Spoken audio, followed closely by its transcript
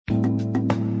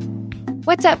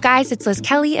What's up, guys? It's Liz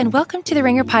Kelly, and welcome to the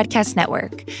Ringer Podcast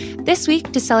Network. This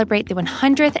week, to celebrate the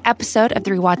 100th episode of the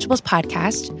Rewatchables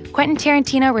podcast, Quentin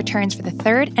Tarantino returns for the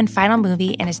third and final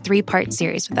movie in his three-part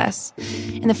series with us.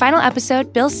 In the final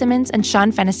episode, Bill Simmons and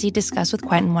Sean Fennessy discuss with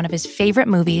Quentin one of his favorite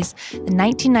movies, the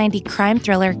 1990 crime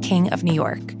thriller King of New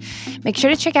York. Make sure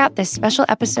to check out this special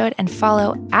episode and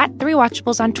follow @The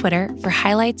Rewatchables on Twitter for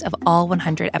highlights of all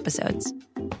 100 episodes.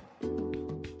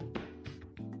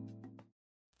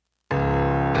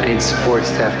 I need support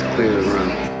staff to clear the room.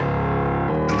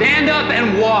 Stand up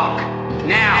and walk,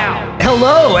 now.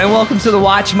 Hello and welcome to The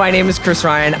Watch. My name is Chris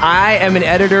Ryan. I am an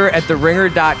editor at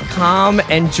TheRinger.com,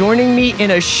 and joining me in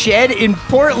a shed in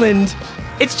Portland,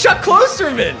 it's Chuck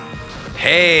Klosterman.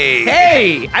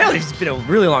 Hey. I know it's been a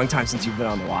really long time since you've been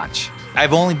on The Watch.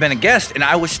 I've only been a guest, and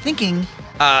I was thinking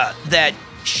that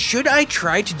should I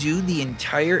try to do the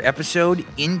entire episode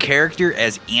in character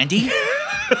as Andy?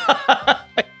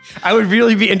 I would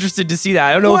really be interested to see that.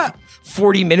 I don't know if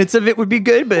 40 minutes of it would be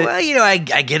good, but... Well, you know, I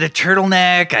get a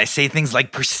turtleneck. I say things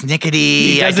like persnickety.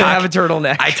 He doesn't have a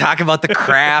turtleneck. I talk about the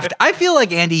craft. I feel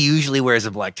like Andy usually wears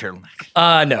a black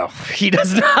turtleneck. No, he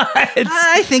does not.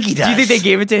 I think he does. Do you think they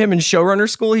gave it to him in showrunner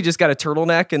school? He just got a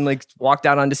turtleneck and walked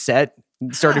out onto set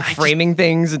and started framing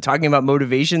things and talking about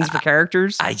motivations for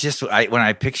characters? When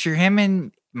I picture him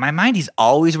in my mind, he's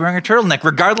always wearing a turtleneck,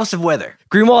 regardless of weather.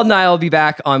 Greenwald and I will be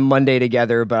back on Monday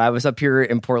together, but I was up here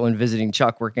in Portland visiting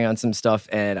Chuck, working on some stuff,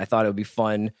 and I thought it would be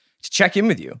fun to check in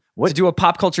with you. To do a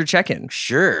pop culture check-in.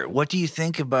 Sure. What do you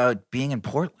think about being in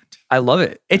Portland? I love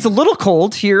it. It's a little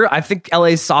cold here. I think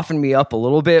LA's softened me up a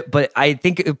little bit, but I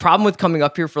think the problem with coming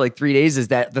up here for 3 days is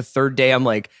that the third day I'm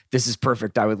like, this is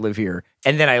perfect. I would live here.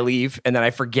 And then I leave, and then I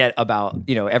forget about,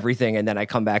 everything, and then I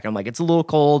come back and I'm like, it's a little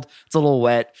cold. It's a little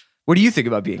wet. What do you think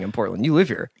about being in Portland? You live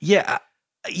here. Yeah.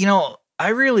 I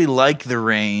really like the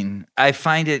rain. I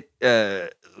find it,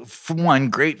 for one,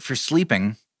 great for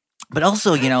sleeping. But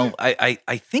also, I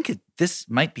think this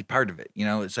might be part of it.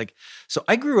 It's like, so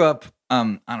I grew up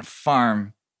on a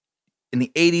farm in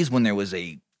the 80s when there was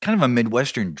a kind of a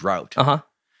Midwestern drought. Uh-huh.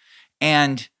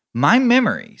 And my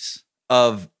memories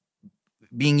of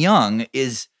being young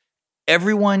is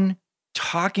everyone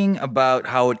talking about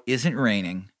how it isn't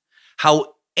raining,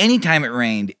 how anytime it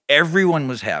rained, everyone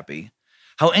was happy.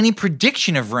 How any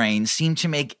prediction of rain seemed to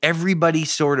make everybody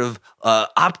sort of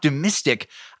optimistic.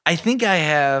 I think I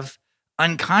have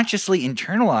unconsciously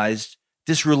internalized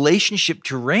this relationship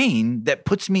to rain that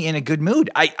puts me in a good mood.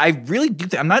 I really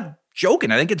do. I'm not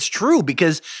joking. I think it's true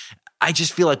because I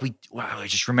just feel like I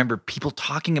just remember people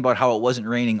talking about how it wasn't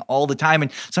raining all the time.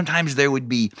 And sometimes there would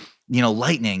be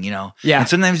lightning, Yeah. And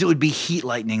sometimes it would be heat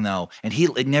lightning, though. And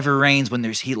it never rains when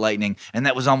there's heat lightning. And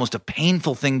that was almost a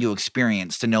painful thing to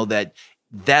experience, to know that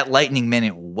lightning meant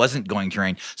it wasn't going to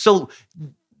rain. So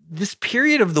this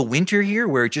period of the winter here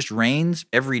where it just rains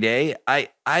every day,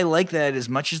 I like that as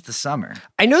much as the summer.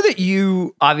 I know that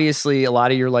you, obviously, a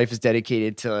lot of your life is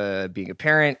dedicated to being a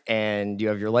parent, and you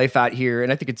have your life out here.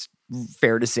 And I think it's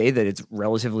fair to say that it's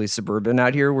relatively suburban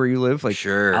out here where you live,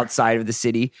 sure, outside of the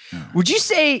city. Would you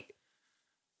say,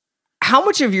 how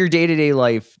much of your day-to-day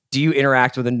life do you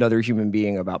interact with another human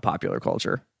being about popular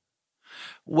culture?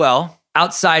 Well,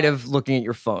 outside of looking at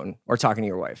your phone or talking to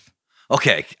your wife.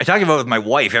 Okay. I talk about it with my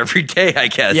wife every day, I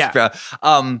guess. Yeah.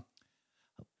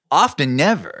 Often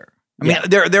never. I mean,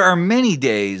 there are many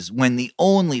days when the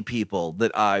only people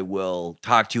that I will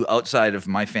talk to outside of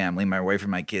my family, my wife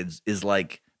and my kids, is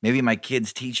maybe my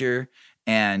kid's teacher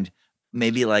and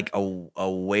maybe a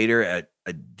waiter at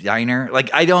a diner.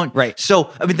 I don't. Right. So,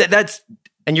 I mean, that's.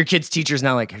 And your kid's teacher's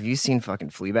now have you seen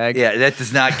fucking Fleabag? Yeah, that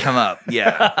does not come up.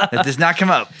 Yeah, that does not come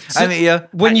up. So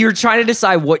when you're trying to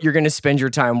decide what you're going to spend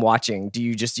your time watching, do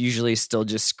you just usually still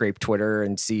just scrape Twitter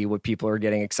and see what people are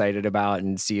getting excited about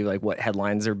and see what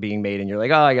headlines are being made? And you're like,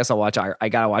 oh, I guess I'll watch. I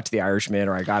got to watch The Irishman,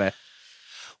 or I got to.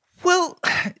 Well,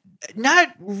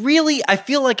 not really. I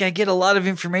feel like I get a lot of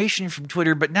information from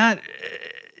Twitter, but not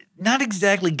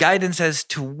exactly guidance as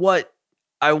to what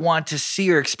I want to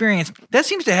see or experience. That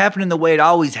seems to happen in the way it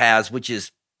always has, which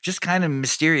is just kind of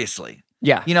mysteriously.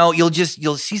 Yeah.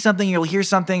 You'll see something, you'll hear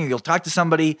something, or you'll talk to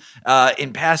somebody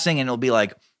in passing, and it'll be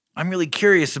like, I'm really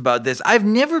curious about this. I've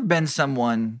never been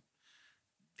someone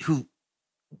who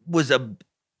was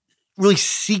really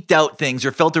seeked out things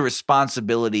or felt a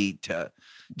responsibility to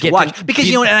watch.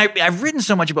 Because, and I've written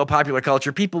so much about popular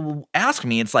culture, people will ask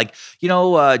me, it's like, do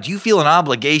you feel an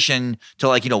obligation to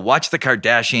watch the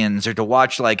Kardashians, or to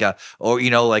watch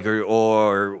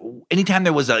or anytime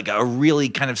there was a really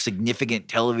kind of significant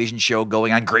television show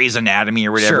going on, Grey's Anatomy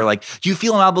or whatever, Sure. Do you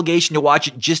feel an obligation to watch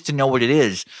it just to know what it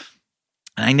is?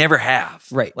 And I never have.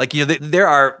 Right. There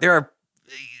are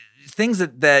things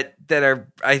that are,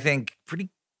 I think, pretty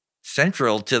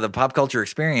central to the pop culture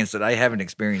experience that I haven't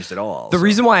experienced at all. The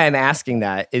reason why I'm asking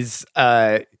that is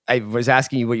I was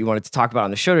asking you what you wanted to talk about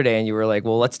on the show today, and you were like,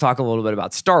 well, let's talk a little bit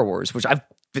about Star Wars, which I've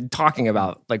been talking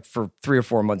about like for 3 or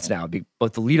 4 months now,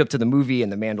 both the lead up to the movie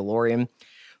and the Mandalorian.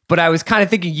 But I was kind of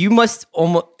thinking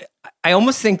I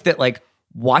almost think that like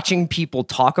watching people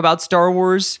talk about Star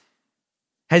Wars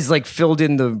has like filled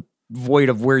in the void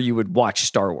of where you would watch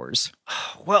Star Wars.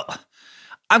 Well,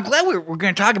 I'm glad we're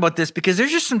going to talk about this because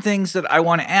there's just some things that I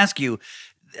want to ask you.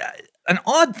 An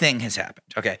odd thing has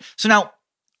happened. Okay. So now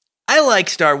I like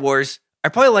Star Wars. I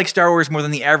probably like Star Wars more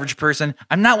than the average person.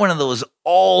 I'm not one of those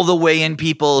all the way in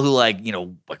people who like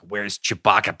wears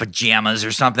Chewbacca pajamas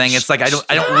or something. It's like I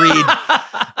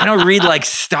don't read like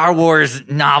Star Wars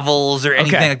novels or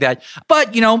anything like that.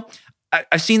 But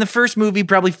I've seen the first movie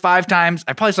probably 5 times.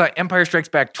 I probably saw Empire Strikes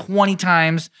Back 20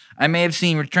 times. I may have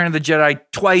seen Return of the Jedi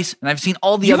twice, and I've seen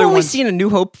all the other ones. You've only seen A New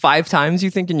Hope 5 times, you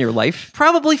think, in your life?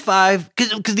 Probably 5,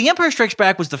 because The Empire Strikes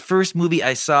Back was the first movie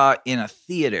I saw in a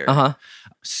theater. Uh-huh.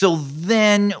 So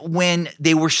then when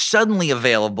they were suddenly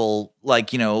available,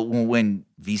 like, when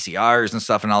VCRs and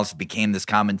stuff and all this became this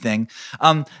common thing,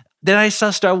 then I saw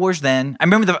Star Wars then. I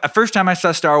remember the first time I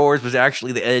saw Star Wars was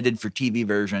actually the edited for TV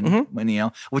version,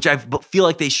 when which I feel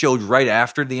like they showed right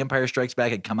after The Empire Strikes Back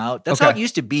had come out. That's how it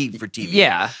used to be for TV.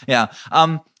 Yeah. Yeah.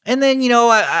 And then,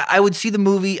 I would see the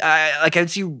movie. I'd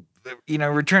see,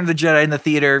 Return of the Jedi in the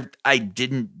theater. I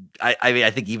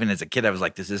think even as a kid, I was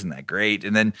like, this isn't that great.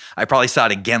 And then I probably saw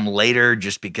it again later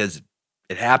just because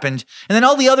it happened. And then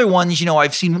all the other ones,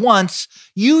 I've seen once,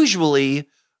 usually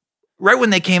right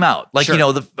when they came out. Like,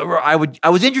 I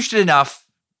was interested enough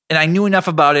and I knew enough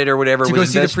about it or whatever. To go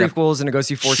see the prequels and to go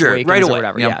see Force Awakens right away, or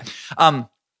whatever. Yeah.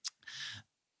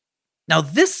 Now,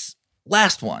 this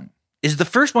last one is the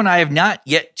first one I have not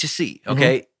yet to see,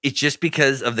 okay? Mm-hmm. It's just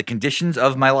because of the conditions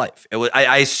of my life.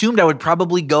 I assumed I would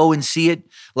probably go and see it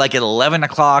like at 11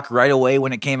 o'clock right away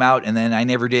when it came out, and then I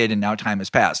never did, and now time has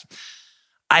passed.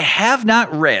 I have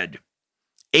not read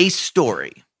a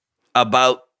story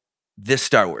about this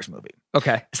Star Wars movie.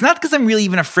 Okay. It's not because I'm really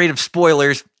even afraid of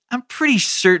spoilers. I'm pretty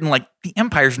certain like the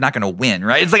Empire's not going to win,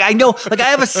 right? It's like I know, like I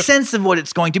have a sense of what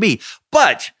it's going to be.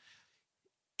 But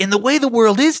in the way the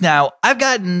world is now, I've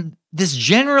gotten this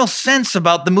general sense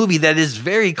about the movie that is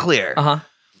very clear. Uh-huh.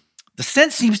 The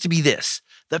sense seems to be this.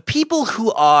 The people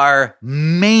who are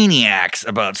maniacs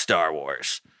about Star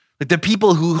Wars, like the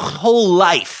people whose whole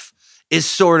life is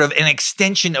sort of an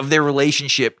extension of their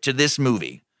relationship to this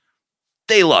movie,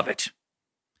 they love it.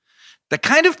 The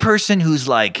kind of person who's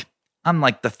like, I'm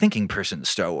like the thinking person,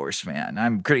 Star Wars fan.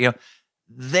 I'm critical.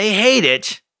 They hate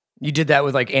it. You did that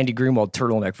with like Andy Greenwald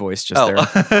turtleneck voice just there.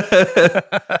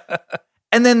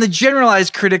 And then the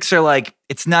generalized critics are like,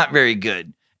 it's not very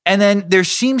good. And then there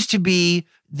seems to be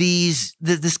this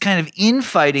kind of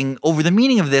infighting over the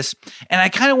meaning of this. And I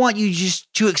kind of want you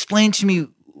just to explain to me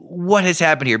what has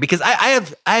happened here, because I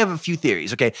have a few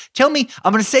theories. Okay, tell me.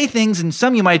 I'm going to say things, and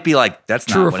some you might be like, "That's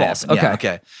true not or what false." happened.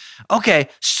 Okay, okay.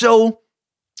 So,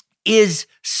 is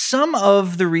some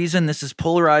of the reason this is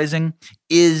polarizing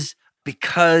is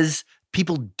because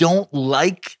people don't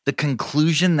like the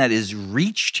conclusion that is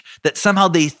reached? That somehow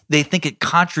they think it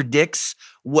contradicts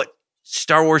what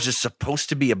Star Wars is supposed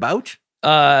to be about?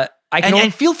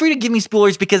 And feel free to give me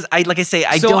spoilers because I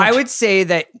don't. So I would say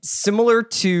that similar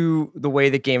to the way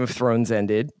that Game of Thrones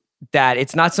ended, that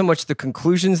it's not so much the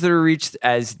conclusions that are reached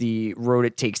as the road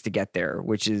it takes to get there,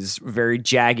 which is very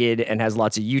jagged and has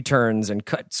lots of U-turns and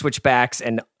switchbacks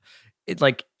and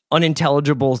like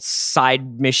unintelligible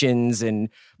side missions. And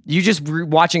you just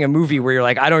watching a movie where you're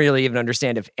like, I don't really even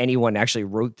understand if anyone actually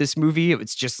wrote this movie.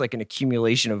 It's just like an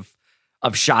accumulation of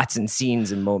shots and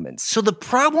scenes and moments. So the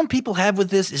problem people have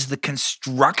with this is the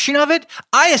construction of it.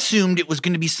 I assumed it was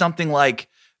going to be something like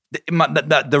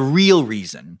the real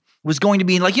reason was going to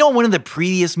be like, one of the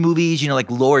previous movies, like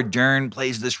Laura Dern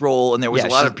plays this role. And there was a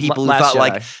lot of people who thought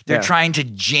like they're trying to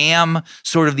jam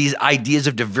sort of these ideas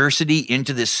of diversity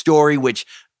into this story, which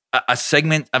a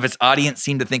segment of its audience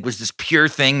seemed to think was this pure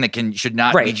thing that should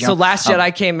not be jammed. So Last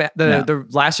Jedi the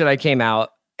Last Jedi came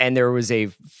out, and there was a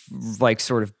like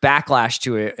sort of backlash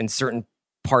to it in certain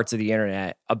parts of the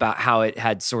internet about how it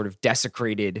had sort of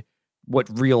desecrated what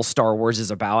real Star Wars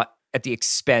is about at the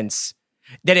expense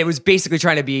that it was basically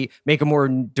trying to make a more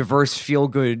diverse,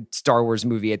 feel-good Star Wars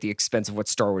movie at the expense of what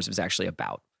Star Wars was actually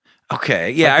about.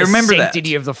 Okay, yeah, like I remember that.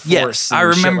 Sanctity of the Force. Yes, I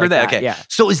remember that. Okay, yeah.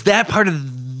 So is that part of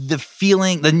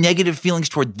the negative feelings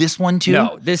toward this one too?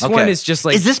 No, this one is just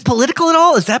like. Is this political at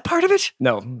all? Is that part of it?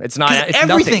 No, it's not. It's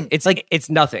everything. Nothing. It's like it's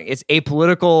nothing. It's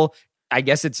apolitical. I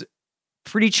guess it's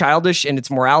pretty childish in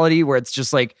its morality, where it's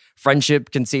just like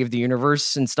friendship can save the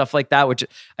universe and stuff like that, which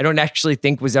I don't actually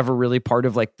think was ever really part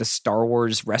of like the Star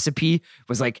Wars recipe.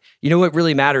 Was like, what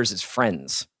really matters is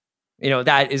friends.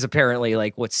 That is apparently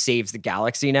like what saves the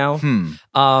galaxy now.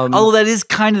 Although that is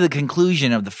kind of the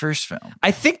conclusion of the first film.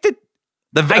 I think that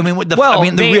When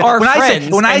I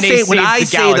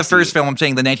say the first film, I'm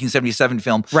saying the 1977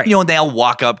 film. Right. They all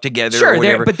walk up together. Sure, or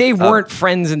whatever. but they weren't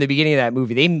friends in the beginning of that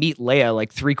movie. They meet Leia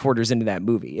like 3/4 into that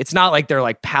movie. It's not like they're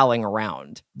like palling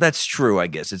around. That's true, I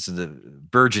guess. It's the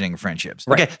burgeoning friendships.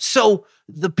 Right. Okay, so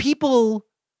the people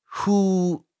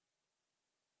who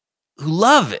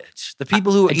love it, the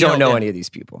people who I don't know any of these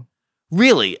people.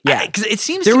 Really? Yeah, because it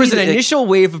seems there to was me an that initial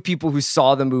wave of people who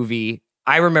saw the movie.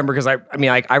 I remember because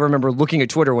I remember looking at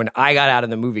Twitter when I got out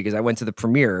of the movie because I went to the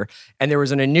premiere, and there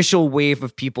was an initial wave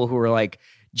of people who were like,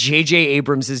 J.J.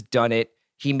 Abrams has done it.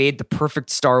 He made the perfect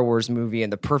Star Wars movie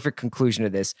and the perfect conclusion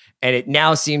of this. And it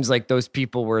now seems like those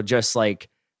people were just like,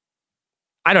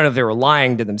 I don't know if they were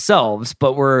lying to themselves,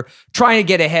 but were trying to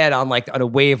get ahead on a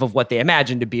wave of what they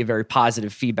imagined to be a very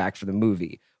positive feedback for the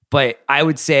movie. But I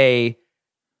would say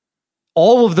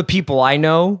all of the people I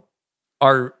know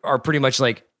are pretty much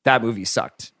like, that movie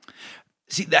sucked.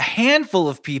 See, the handful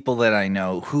of people that I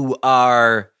know who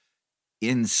are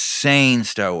insane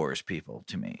Star Wars people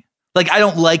to me. Like, I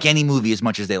don't like any movie as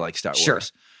much as they like Star Wars. Sure.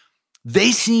 They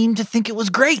seem to think it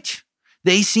was great.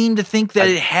 They seem to think that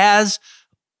it has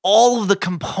all of the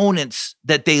components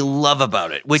that they love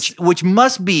about it, which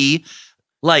must be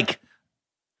like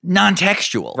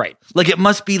non-textual. Right. Like it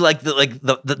must be like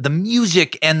the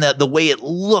music and the way it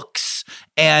looks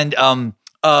and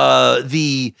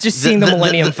seeing the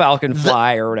Millennium Falcon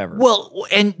fly or whatever. Well,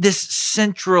 and this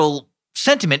central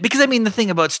sentiment, because the thing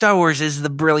about Star Wars is the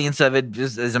brilliance of it,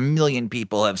 as a million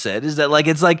people have said, is that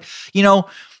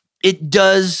it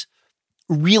does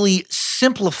really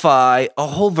simplify a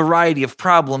whole variety of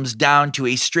problems down to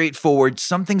a straightforward,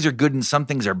 some things are good and some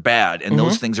things are bad, and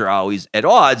those things are always at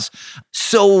odds.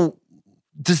 So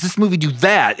does this movie do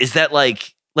that? Is that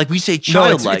like we say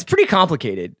childlike? No, it's pretty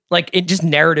complicated. It just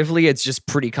narratively, it's just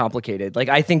pretty complicated.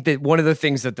 I think that one of the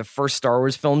things that the first Star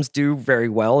Wars films do very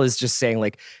well is just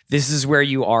saying this is where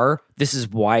you are, this is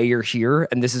why you're here,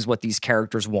 and this is what these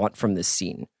characters want from this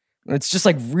scene. It's just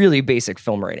really basic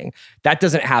film writing. That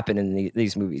doesn't happen in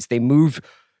these movies. They move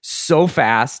so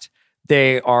fast.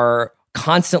 They are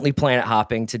constantly planet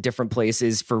hopping to different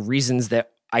places for reasons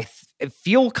that I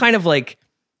feel kind of like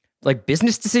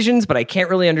business decisions, but I can't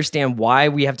really understand why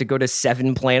we have to go to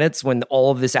 7 planets when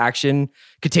all of this action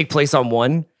could take place on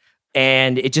one.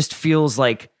 And it just feels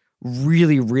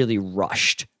really, really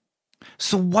rushed.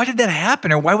 So why did that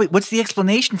happen? Or what's the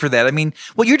explanation for that?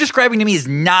 What you're describing to me is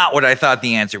not what I thought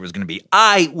the answer was going to be.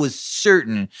 I was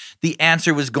certain the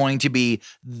answer was going to be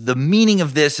the meaning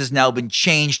of this has now been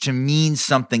changed to mean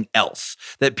something else.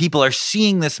 That people are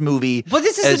seeing this movie. But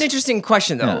this is an interesting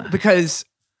question, though, because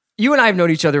you and I have known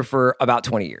each other for about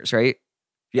 20 years, right?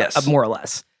 Yes. More or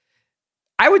less.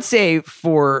 I would say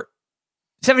for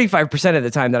 75% of the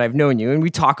time that I've known you, and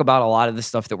we talk about a lot of the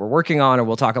stuff that we're working on, or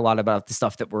we'll talk a lot about the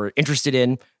stuff that we're interested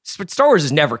in, but Star Wars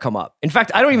has never come up. In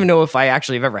fact, I don't even know if I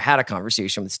actually have ever had a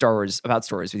conversation with about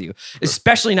Star Wars with you,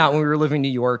 especially not when we were living in New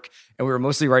York and we were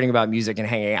mostly writing about music and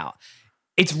hanging out.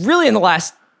 It's really in the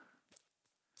last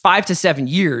 5 to 7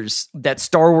 years that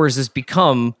Star Wars has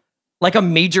become a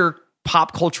major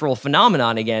pop cultural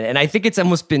phenomenon again. And I think it's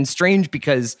almost been strange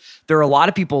because there are a lot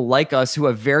of people like us who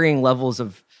have varying levels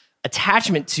of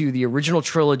attachment to the original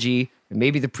trilogy and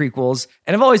maybe the prequels.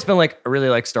 And I've always been I really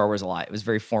like Star Wars a lot. It was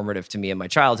very formative to me in my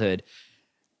childhood.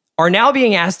 Are now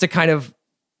being asked to kind of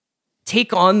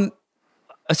take on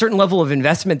a certain level of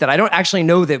investment that I don't actually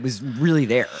know that was really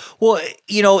there. Well,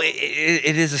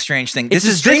 it is a strange thing. It's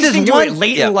a strange thing to do it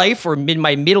late in life or in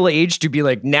my middle age to be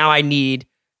now I need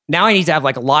to have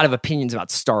a lot of opinions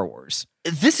about Star Wars.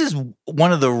 This is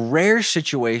one of the rare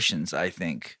situations, I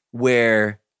think,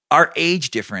 where our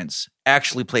age difference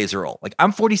actually plays a role.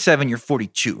 I'm 47, you're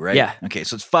 42, right? Yeah. Okay,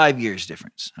 so it's 5 years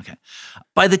difference. Okay.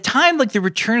 By the time the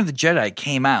Return of the Jedi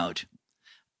came out,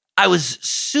 I was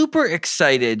super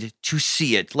excited to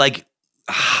see it.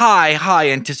 High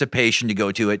anticipation to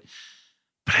go to it.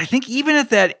 But I think even at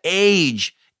that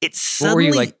age, it suddenly...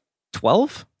 What were you,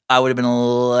 12? I would have been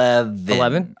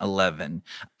 11. 11.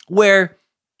 Where,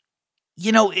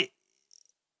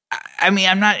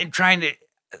 I'm not trying to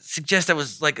suggest I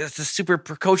was a super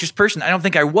precocious person. I don't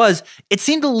think I was. It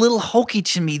seemed a little hokey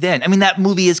to me then. That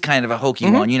movie is kind of a hokey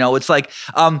one, it's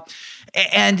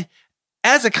and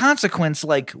as a consequence,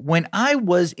 when I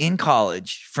was in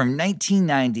college from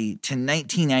 1990 to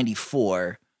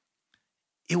 1994,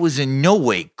 it was in no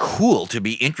way cool to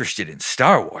be interested in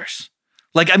Star Wars.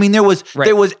 Like, I mean, there was the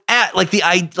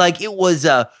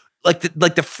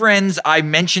friends I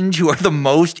mentioned who are the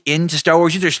most into Star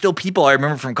Wars. There's still people I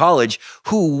remember from college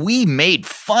who we made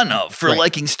fun of for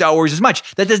liking Star Wars as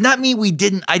much. That does not mean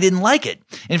I didn't like it.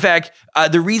 In fact,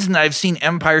 the reason that I've seen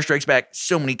Empire Strikes Back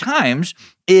so many times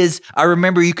is I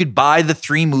remember you could buy the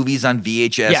 3 movies on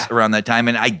VHS around that time.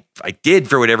 And I did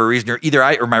for whatever reason, or either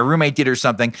I or my roommate did or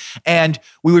something. And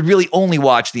we would really only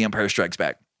watch The Empire Strikes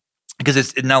Back because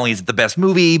it's not only is it the best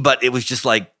movie, but it was just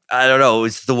like, I don't know,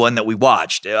 it's the one that we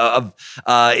watched.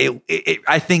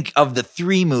 I think of the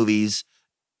 3 movies,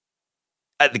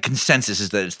 the consensus is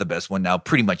that it's the best one now,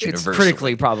 pretty much universally. It's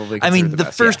critically probably I mean, the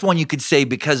best, first one you could say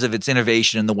because of its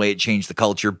innovation and the way it changed the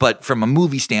culture, but from a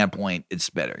movie standpoint, it's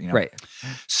better. You know? Right.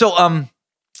 So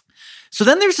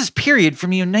then there's this period from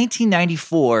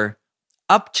 1994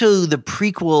 up to the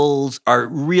prequels are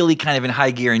really kind of in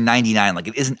high gear in 99. Like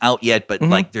it isn't out yet, but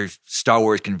like there's Star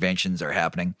Wars conventions are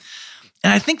happening.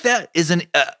 And I think that is an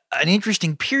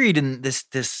interesting period in this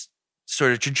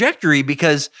sort of trajectory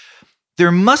because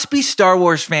there must be Star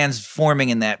Wars fans forming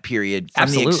in that period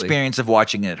from the experience of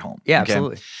watching it at home. Yeah,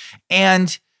 absolutely.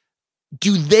 And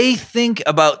do they think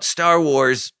about Star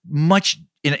Wars much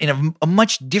in a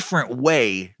much different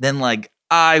way than like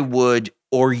I would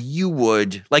or you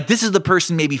would? Like this is the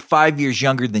person maybe 5 years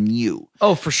younger than you.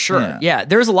 Oh, for sure. Yeah.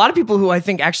 There's a lot of people who I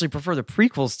think actually prefer the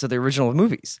prequels to the original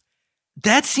movies.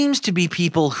 That seems to be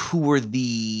people who were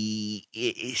the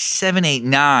 7, 8,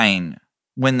 9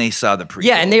 when they saw the prequels.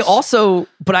 Yeah, and they also,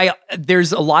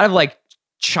 there's a lot of like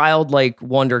childlike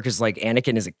wonder because like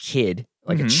Anakin is a kid,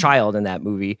 like a child in that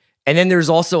movie. And then there's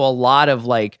also a lot of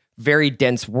like very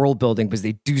dense world building because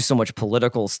they do so much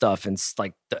political stuff and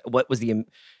like what was the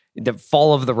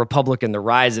fall of the Republic and the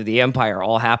rise of the Empire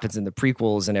all happens in the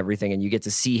prequels and everything, and you get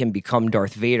to see him become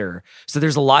Darth Vader. So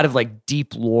there's a lot of like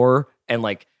deep lore and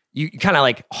like you kind of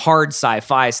like hard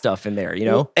sci-fi stuff in there, you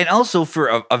know? Well, and also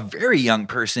for a very young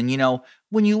person, you know,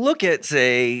 when you look at,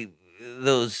 say,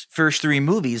 those first 3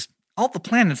 movies, all the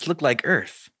planets look like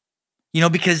Earth, you know,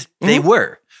 because they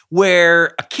were.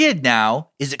 Where a kid now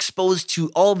is exposed to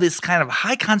all this kind of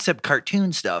high concept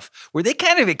cartoon stuff where they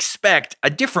kind of expect a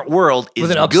different world is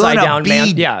with an upside down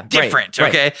man. Different, right,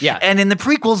 okay? Yeah. And in the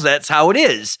prequels, that's how it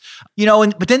is. You know,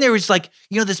 but then there was like,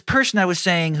 you know, this person I was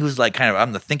saying who's like kind of,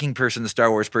 I'm the thinking person, the Star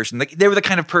Wars person. Like, they were the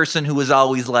kind of person who was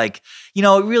always like, you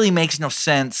know, it really makes no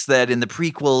sense that in the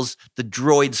prequels, the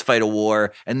droids fight a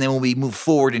war. And then when we move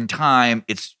forward in time,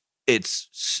 it's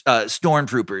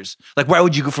stormtroopers. Like, why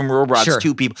would you go from robots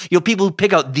to people? You know, people who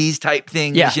pick out these type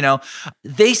things, you know,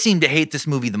 they seem to hate this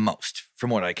movie the most, from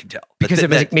what I can tell. Because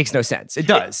it makes no sense. It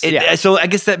does. So I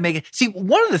guess that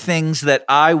one of the things that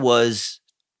I was,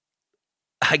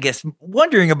 I guess,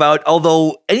 wondering about,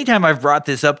 although anytime I've brought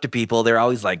this up to people, they're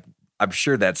always like, I'm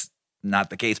sure that's not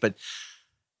the case, but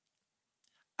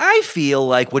I feel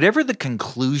like whatever the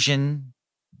conclusion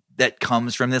that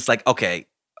comes from this, like, okay,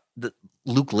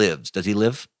 Luke lives. Does he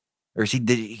live? Or is he?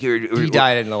 He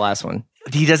died in the last one.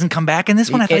 He doesn't come back in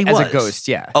this one? I thought he was. As a ghost,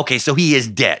 yeah. Okay, so he is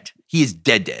dead. He is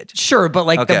dead. Sure, but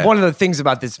like one of the things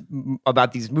about these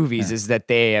movies is that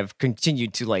they have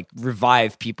continued to like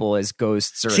revive people as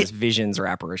ghosts or as visions or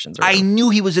apparitions. Or I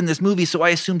knew he was in this movie, so I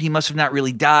assumed he must have not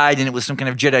really died and it was some kind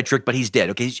of Jedi trick, but he's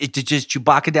dead. Okay, did just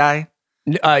Chewbacca die?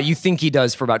 You think he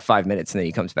does for about 5 minutes and then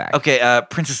he comes back. Okay,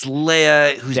 Princess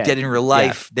Leia, who's dead in real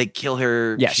life, they kill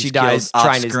her. Yeah, she dies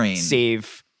trying to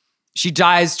save. She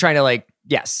dies trying to like,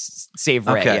 save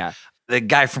Rey. Okay. Yeah, the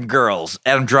guy from Girls,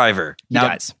 Adam Driver. He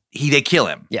dies. They kill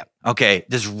him. Yeah. Okay,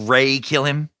 does Rey kill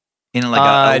him in like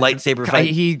a lightsaber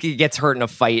fight? He gets hurt in a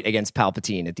fight against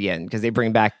Palpatine at the end because they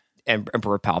bring back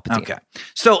Emperor Palpatine. Okay,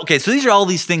 so these are all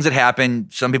these things that happen.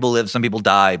 Some people live, some people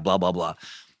die. Blah blah blah.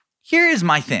 Here is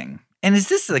my thing. And is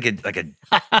this like a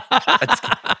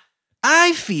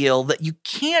I feel that you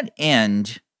can't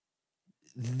end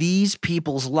these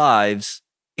people's lives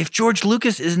if George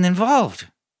Lucas isn't involved.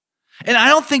 And I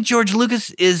don't think George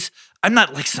Lucas I'm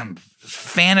not like some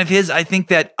fan of his. I think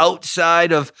that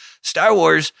outside of Star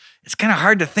Wars, it's kind of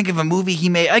hard to think of a movie he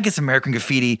made. I guess American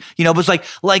Graffiti, you know, but it's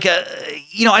like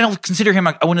you know, I don't consider him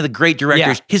one of the great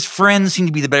directors. Yeah. His friends seem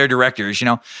to be the better directors, you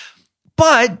know,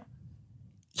 but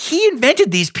he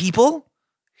invented these people.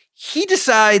 He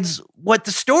decides what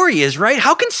the story is, right?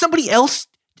 How can somebody else?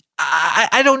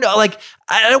 I don't know. Like,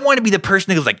 I don't want to be the person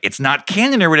that goes like, it's not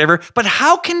canon or whatever. But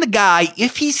how can the guy,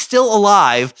 if he's still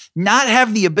alive, not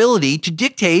have the ability to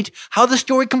dictate how the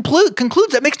story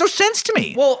concludes? That makes no sense to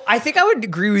me. Well, I think I would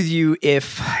agree with you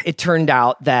if it turned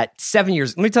out that 7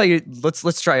 years. Let me tell you.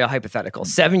 Let's try a hypothetical.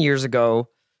 7 years ago,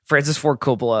 Francis Ford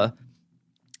Coppola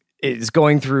is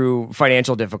going through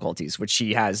financial difficulties, which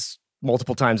he has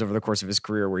multiple times over the course of his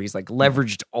career, where he's like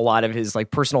leveraged a lot of his like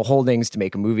personal holdings to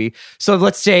make a movie. So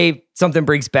let's say something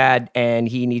breaks bad and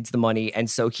he needs the money. And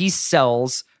so he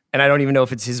sells, and I don't even know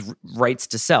if it's his rights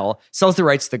to sell, sells the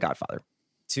rights to The Godfather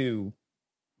to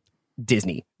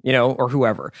Disney, or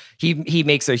whoever. He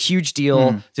makes a huge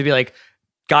deal to be like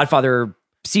Godfather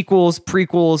sequels,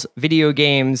 prequels, video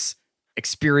games,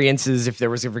 experiences, if there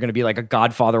was ever going to be like a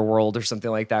Godfather world or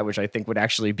something like that, which I think would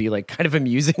actually be like kind of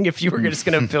amusing if you were just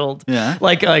going to build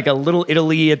like a little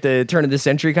Italy at the turn of the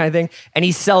century kind of thing. And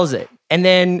he sells it. And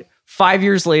then 5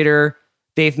 years later,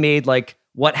 they've made like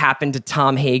What Happened to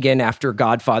Tom Hagen after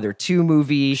Godfather 2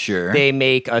 movie. Sure. They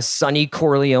make a Sonny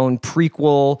Corleone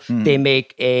prequel. They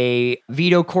make a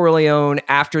Vito Corleone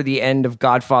after the end of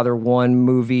Godfather 1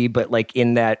 movie, but like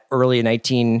in that early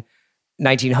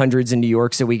 1900s in New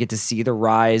York, so we get to see the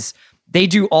rise. They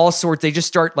do all sorts. They just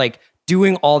start like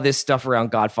doing all this stuff around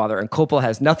Godfather, and Coppola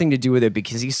has nothing to do with it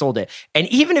because he sold it. And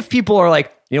even if people are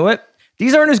like, you know what,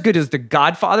 these aren't as good as the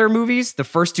Godfather movies, the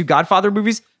first 2 Godfather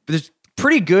movies, but it's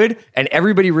pretty good, and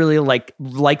everybody really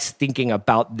likes thinking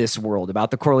about this world,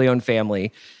 about the Corleone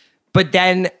family. But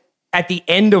then at the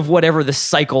end of whatever the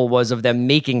cycle was of them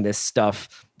making this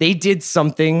stuff, they did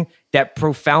something that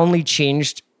profoundly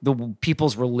changed the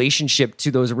people's relationship to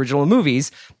those original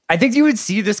movies. I think you would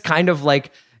see this kind of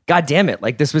like, God damn it,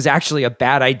 like this was actually a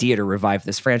bad idea to revive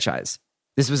this franchise.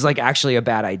 This was like actually a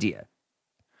bad idea.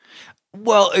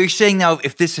 Well, are you saying now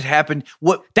if this had happened,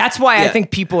 what? That's why I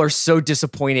think people are so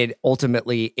disappointed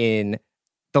ultimately in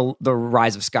the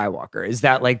Rise of Skywalker, is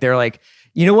that like they're like,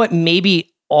 you know what,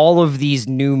 maybe all of these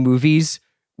new movies,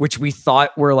 which we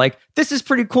thought were like, this is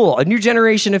pretty cool, a new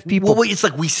generation of people. Well, it's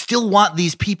like we still want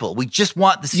these people. We just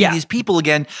want to see these people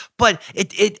again. But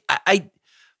I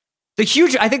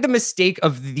think the mistake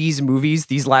of these movies,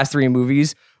 these last 3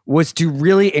 movies, was to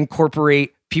really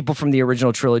incorporate people from the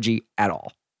original trilogy at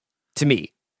all. To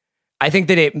me, I think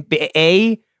that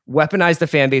it weaponized the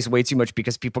fan base way too much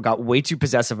because people got way too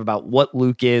possessive about what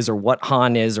Luke is or what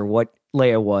Han is or what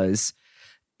Leia was.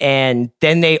 And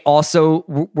then they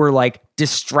also were like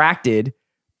distracted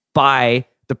by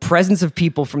the presence of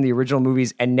people from the original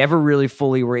movies and never really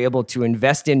fully were able to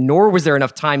invest in, nor was there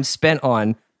enough time spent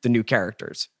on the new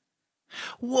characters.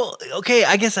 Well, okay,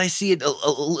 I guess I see it.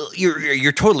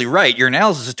 You're totally right. Your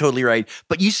analysis is totally right.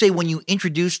 But you say when you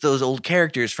introduce those old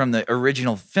characters from the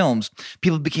original films,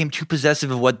 people became too possessive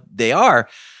of what they are.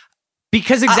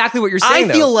 Because exactly what you're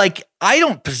saying, I feel like I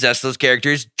don't possess those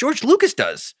characters. George Lucas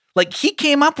does. Like, he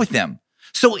came up with them.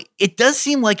 So it does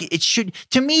seem like it should,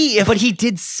 to me, but he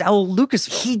did sell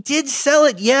Lucasfilm. He did sell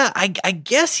it. Yeah, I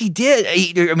guess he did.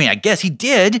 I guess he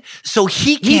did. So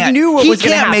he knew what was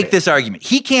going to happen. Make this argument.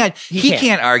 He can't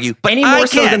argue. But any more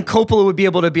so than Coppola would be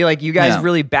able to be like, you guys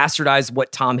really bastardized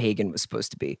what Tom Hagen was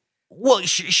supposed to be. Well,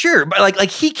 sure. But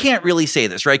like he can't really say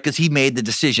this, right? Because he made the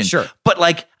decision. Sure. But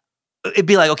like, it'd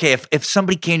be like, okay, if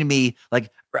somebody came to me, like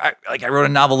I wrote a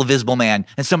novel, Invisible Man,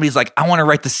 and somebody's like, I want to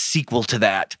write the sequel to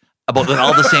that. With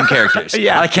all the same characters.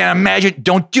 Yeah. I can't imagine.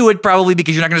 Don't do it probably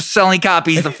because you're not going to sell any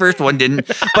copies. The first one didn't.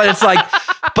 But it's like,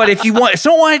 but if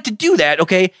someone wanted to do that,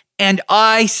 okay, and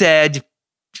I said,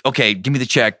 okay, give me the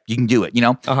check, you can do it,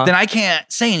 then I can't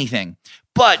say anything.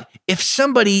 But if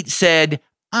somebody said,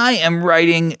 I am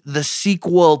writing the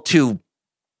sequel to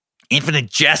Infinite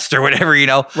Jest or whatever,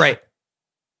 right.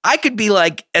 I could be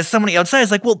like, as somebody outside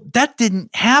is like, well, that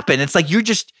didn't happen. It's like, you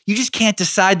just can't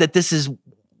decide that this is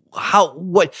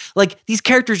these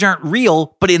characters aren't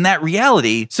real, but in that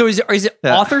reality. So is it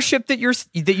authorship that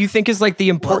you think is like the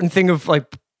important thing of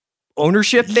like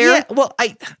ownership there? Yeah, well, I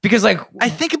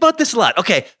think about this a lot.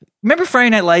 Okay, remember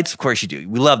Friday Night Lights? Of course you do.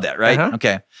 We love that, right? Uh-huh.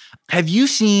 Okay. Have you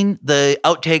seen the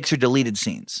outtakes or deleted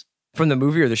scenes from the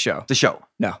movie or the show? The show.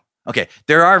 No. Okay,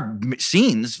 there are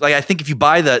scenes. Like I think if you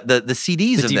buy the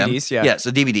CDs the of DVDs, them, yeah,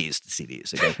 so DVDs, the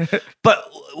CDs. Okay, but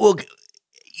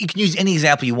you can use any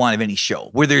example you want of any show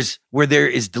where there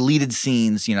is deleted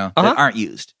scenes, that aren't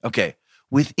used. Okay.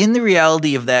 Within the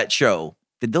reality of that show,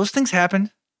 did those things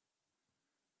happen?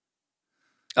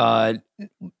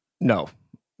 No.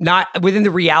 Not within the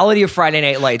reality of Friday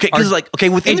Night Lights.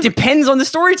 It depends on the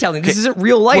storytelling. This isn't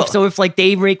real life. So if like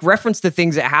they make reference to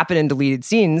things that happen in deleted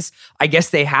scenes, I guess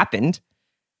they happened.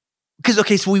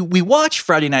 Because so we watch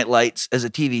Friday Night Lights as a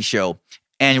TV show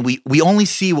and we only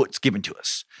see what's given to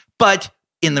us. But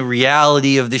in the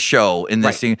reality of the show, in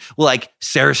this thing, like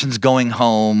Saracen's going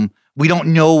home. We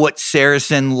don't know what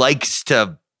Saracen likes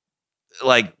to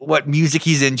like what music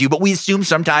he's into, but we assume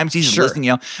sometimes he's Sure.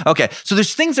 listening, Okay. So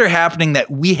there's things that are happening that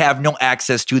we have no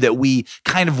access to, that we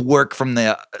kind of work from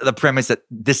the premise that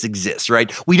this exists,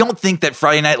 right? We don't think that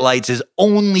Friday Night Lights is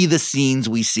only the scenes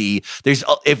we see.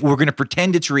 If we're going to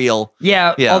pretend it's real.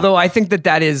 Yeah. Although I think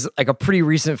that is like a pretty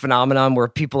recent phenomenon where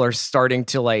people are starting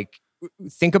to like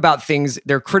think about things.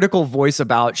 Their critical voice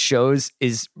about shows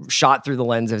is shot through the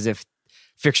lens as if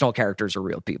fictional characters are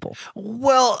real people.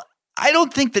 Well, I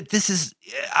don't think that this is.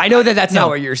 I know that that's not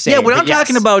what you're saying. Yeah, what I'm yes.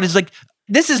 talking about is like,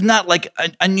 this is not like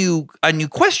a new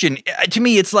question. To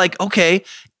me, it's like, okay,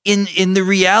 in the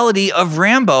reality of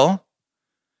Rambo,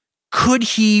 could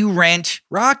he rent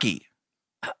Rocky?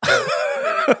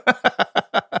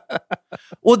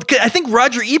 Well, I think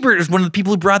Roger Ebert is one of the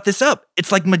people who brought this up.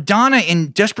 It's like Madonna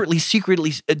in Desperately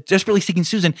Seeking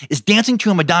Susan is dancing to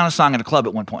a Madonna song at a club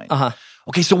at one point.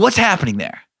 Okay, so what's happening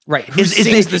there? Right. Who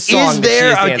sings the song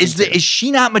Is she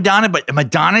not Madonna, but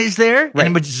Madonna is there? Right.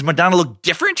 And does Madonna look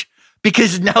different?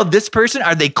 Because now this person,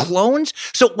 are they clones?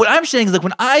 So what I'm saying is, like,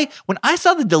 when I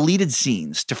saw the deleted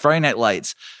scenes to Friday Night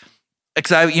Lights,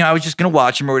 because I was just going to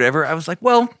watch them or whatever, I was like,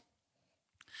 well,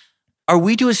 are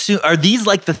these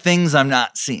like the things I'm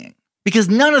not seeing? Because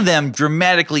none of them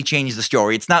dramatically change the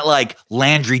story. It's not like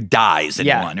Landry dies in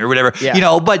one or whatever,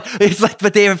 but it's like,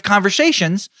 but they have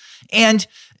conversations. And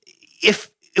if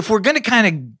we're going to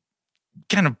kind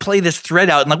of play this thread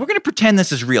out and like, we're going to pretend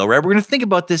this is real, right? We're going to think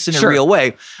about this in a real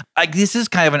way. Like, this is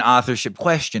kind of an authorship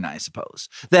question, I suppose,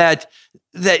 that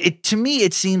to me,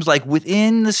 it seems like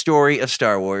within the story of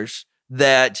Star Wars,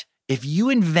 that if you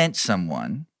invent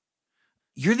someone,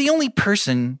 you're the only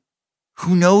person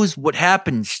who knows what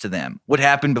happens to them, what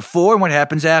happened before and what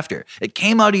happens after. It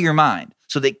came out of your mind,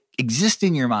 so they exist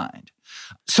in your mind.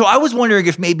 So I was wondering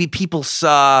if maybe people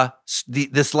saw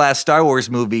this last Star Wars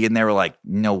movie and they were like,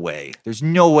 no way. There's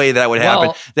no way that would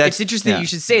happen. It's interesting you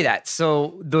should say that.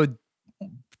 So the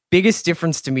biggest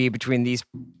difference to me between these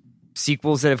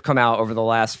sequels that have come out over the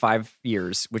last 5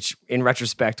 years, which in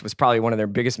retrospect was probably one of their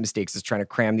biggest mistakes, is trying to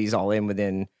cram these all in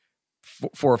within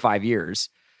 4 or 5 years,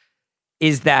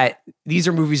 is that these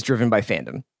are movies driven by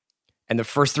fandom. And the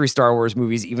first 3 Star Wars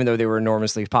movies, even though they were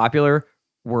enormously popular,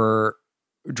 were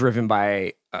driven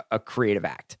by a creative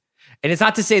act. And it's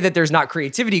not to say that there's not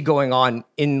creativity going on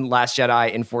in Last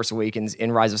Jedi, in Force Awakens,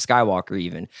 in Rise of Skywalker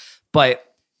even,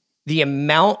 but the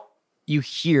amount you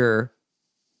hear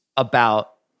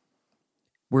about,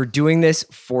 we're doing this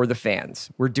for the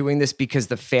fans. We're doing this because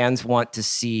the fans want to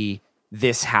see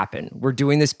this happen. We're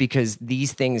doing this because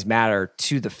these things matter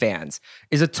to the fans,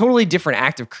 is a totally different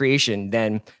act of creation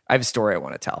than, I have a story I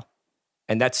want to tell.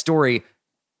 And that story,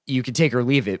 you can take or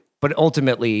leave it, but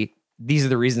ultimately, these are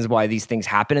the reasons why these things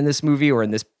happen in this movie or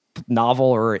in this novel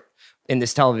or in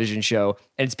this television show.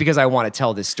 And it's because I want to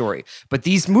tell this story. But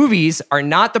these movies are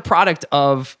not the product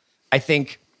of, I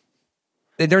think,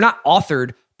 they're not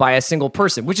authored by a single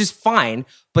person, which is fine,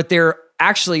 but they're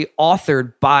actually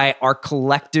authored by our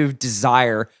collective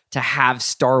desire to have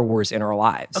Star Wars in our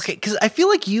lives. Okay, because I feel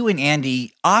like you and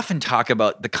Andy often talk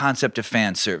about the concept of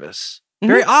fan service.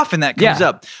 Very often that comes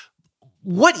up.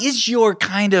 What is your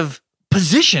kind of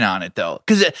position on it, though?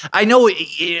 Because I know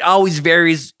it always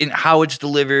varies in how it's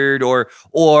delivered, or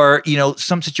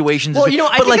some situations. Well, do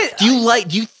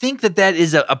you think that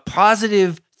is a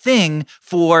positive thing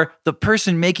for the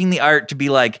person making the art to be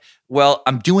like, well,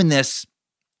 I'm doing this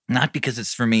not because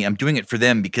it's for me, I'm doing it for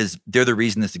them because they're the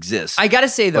reason this exists? I gotta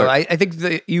say though, I think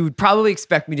that you would probably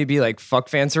expect me to be like, fuck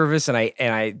fan service, and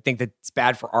I think that it's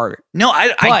bad for art. No,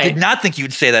 I did not think you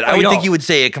would say that. I would think you would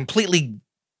say a completely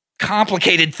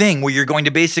complicated thing where you're going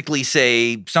to basically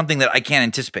say something that I can't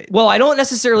anticipate. Well, I don't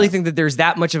necessarily think that there's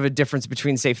that much of a difference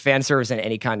between, say, fan service and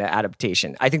any kind of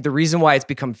adaptation. I think the reason why it's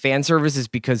become fan service is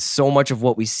because so much of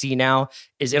what we see now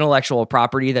is intellectual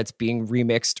property that's being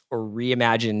remixed or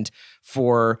reimagined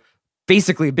for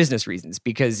basically business reasons,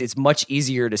 because it's much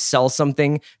easier to sell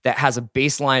something that has a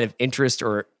baseline of interest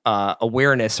or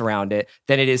awareness around it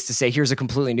than it is to say, here's a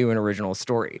completely new and original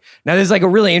story. Now, there's like a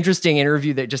really interesting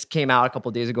interview that just came out a couple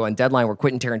of days ago on Deadline where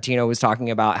Quentin Tarantino was talking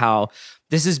about how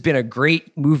this has been a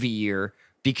great movie year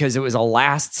because it was a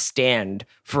last stand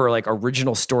for like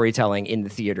original storytelling in the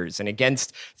theaters. And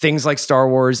against things like Star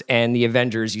Wars and the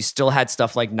Avengers, you still had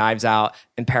stuff like Knives Out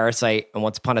and Parasite and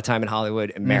Once Upon a Time in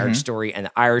Hollywood and Marriage Story and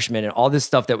The Irishman and all this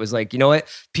stuff that was like, you know what?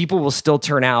 People will still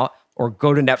turn out or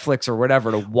go to Netflix or whatever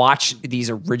to watch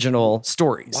these original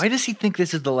stories. Why does he think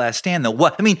this is the last stand though?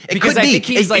 What? I mean, because I think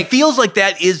he's it feels like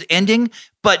that is ending,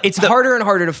 but it's harder and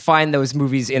harder to find those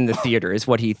movies in the theater is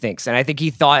what he thinks. And I think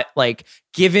he thought, like,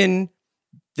 given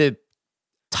the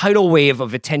tidal wave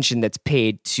of attention that's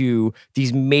paid to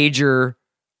these major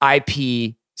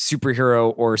IP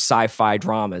superhero or sci-fi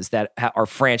dramas that are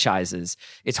franchises,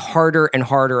 it's harder and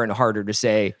harder and harder to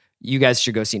say, you guys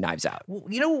should go see Knives Out. Well,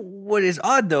 you know what is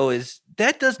odd, though, is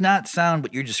that does not sound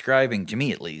what you're describing, to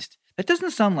me at least. That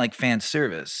doesn't sound like fan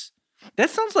service. That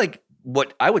sounds like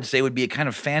what I would say would be a kind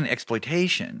of fan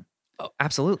exploitation. Oh,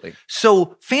 absolutely.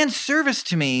 So fan service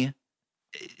to me,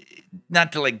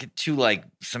 not to get too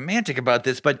semantic about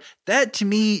this, but that to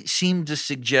me seemed to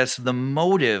suggest the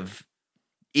motive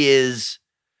is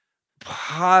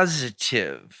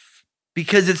positive,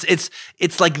 because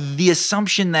it's like the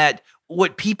assumption that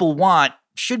what people want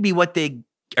should be what they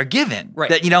are given. Right.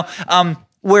 That,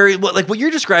 where what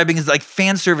you're describing is like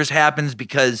fan service happens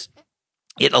because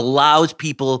it allows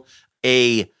people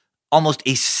almost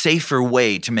a safer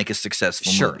way to make a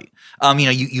successful movie.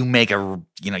 You make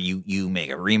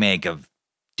a remake of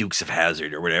Dukes of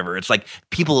Hazzard or whatever. It's like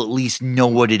people at least know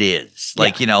what it is. I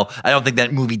don't think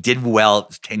that movie did well.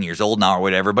 It's 10 years old now or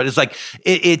whatever, but it's like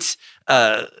it's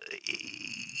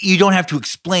you don't have to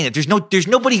explain it. There's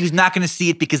nobody who's not going to see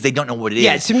it because they don't know what it is.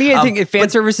 Yeah, to me, I think fan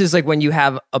service is like when you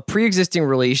have a pre-existing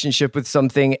relationship with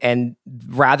something, and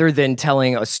rather than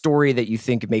telling a story that you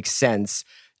think makes sense,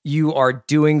 you are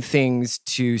doing things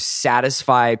to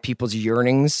satisfy people's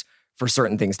yearnings for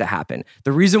certain things to happen.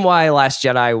 The reason why Last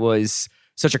Jedi was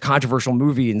such a controversial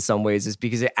movie in some ways is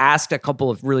because it asked a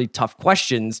couple of really tough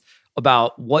questions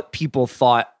about what people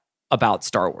thought about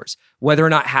Star Wars, whether or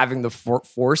not having the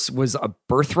Force was a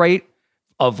birthright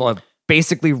of a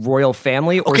basically royal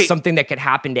family or something that could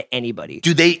happen to anybody.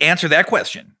 Do they answer that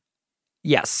question?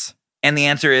 Yes. And the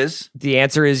answer is? The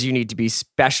answer is you need to be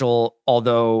special,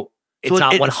 although it's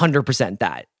not 100%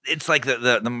 that. It's like the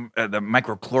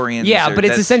microchlorians. Yeah, but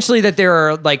it's essentially that there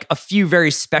are like a few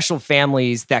very special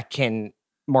families that can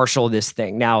marshal this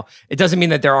thing. Now, it doesn't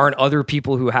mean that there aren't other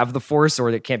people who have the Force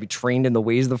or that can't be trained in the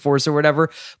ways of the Force or whatever.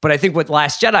 But I think what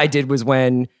Last Jedi did was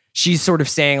when she's sort of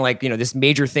saying this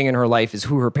major thing in her life is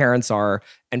who her parents are.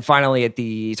 And finally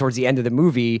towards the end of the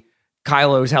movie,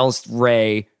 Kylo tells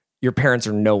Rey, your parents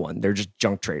are no one. They're just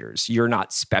junk traders. You're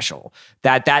not special.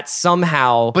 That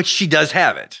somehow... But she does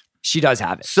have it. She does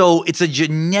have it. So it's a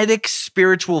genetic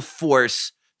spiritual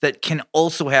force that can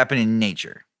also happen in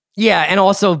nature. Yeah, and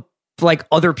also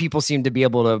other people seem to be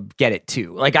able to get it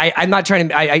too. I'm not trying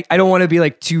to, I don't want to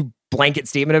be too blanket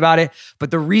statement about it,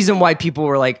 but the reason why people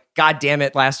were like, God damn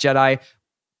it, Last Jedi,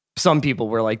 some people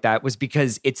were like that, was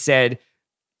because it said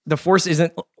the Force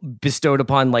isn't bestowed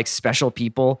upon special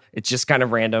people. It's just kind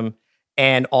of random.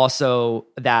 And also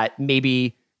that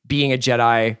maybe being a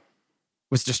Jedi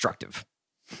was destructive.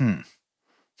 And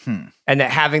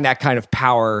that having that kind of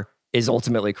power is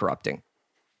ultimately corrupting.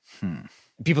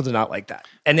 People do not like that.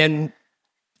 And then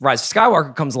Rise of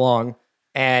Skywalker comes along,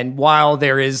 and while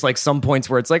there is some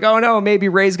points where it's like, oh no, maybe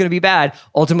Rey's going to be bad,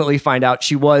 ultimately find out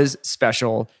she was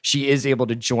special. She is able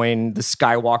to join the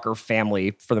Skywalker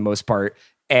family for the most part,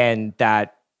 and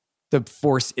that the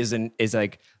Force is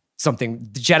something.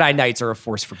 The Jedi Knights are a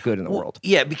force for good in the world.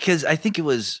 Yeah, because I think it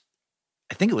was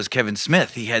Kevin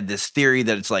Smith. He had this theory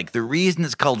that it's the reason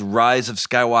it's called Rise of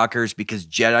Skywalker is because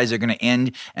Jedis are going to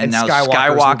end, and now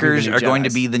Skywalkers are going to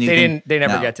be the new thing. They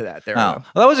never get to that. Well,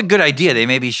 that was a good idea. They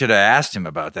maybe should have asked him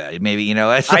about that. Maybe,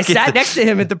 I sat next to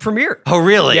him at the premiere. Oh,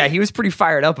 really? Yeah, he was pretty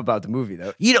fired up about the movie,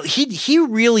 though. He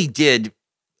really did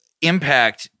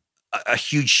impact a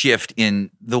huge shift in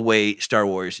the way Star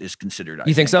Wars is considered.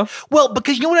 You think so? Well,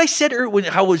 because you know what I said earlier,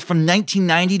 how it was from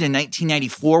 1990 to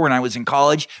 1994 when I was in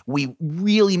college, we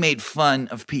really made fun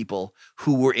of people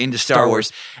who were into Star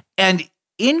Wars. And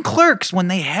in Clerks, when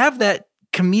they have that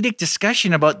comedic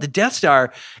discussion about the Death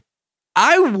Star,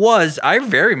 I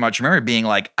very much remember being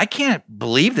like, I can't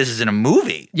believe this is in a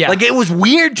movie. Yeah. It was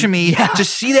weird to me to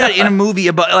see that in a movie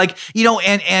about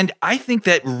and I think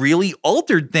that really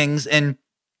altered things. And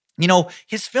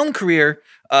his film career,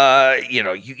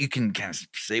 you can kind of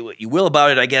say what you will about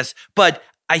it, I guess. But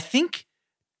I think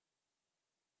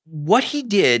what he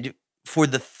did for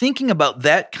the thinking about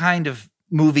that kind of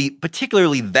movie,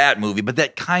 particularly that movie, but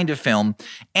that kind of film,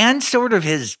 and sort of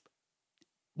his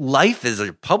life as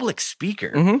a public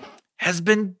speaker has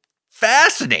been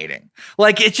fascinating.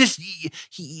 It's just,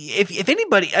 if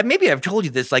anybody, maybe I've told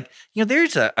you this,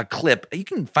 there's a clip, you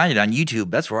can find it on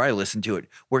YouTube, that's where I listen to it,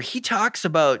 where he talks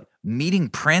about meeting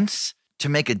Prince to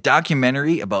make a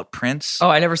documentary about Prince. Oh,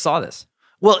 I never saw this.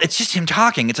 Well, it's just him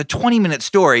talking. It's a 20-minute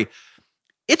story.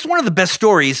 It's one of the best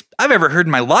stories I've ever heard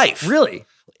in my life. Really?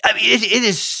 I mean, it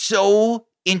is so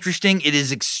interesting. It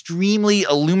is extremely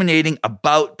illuminating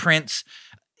about Prince.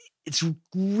 It's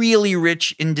really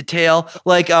rich in detail.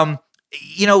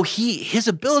 his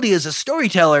ability as a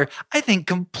storyteller, I think,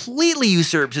 completely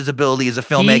usurps his ability as a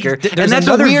filmmaker. There's and that's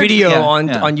another a weird video on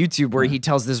YouTube where he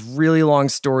tells this really long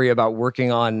story about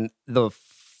working on the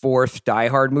fourth Die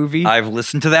Hard movie. I've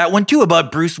listened to that one too,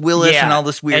 about Bruce Willis and all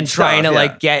this weird and stuff.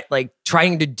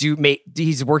 trying to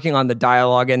he's working on the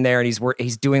dialogue in there, and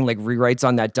he's doing like rewrites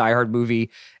on that Die Hard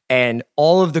movie, and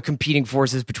all of the competing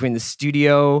forces between the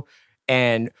studio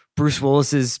and Bruce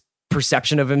Willis's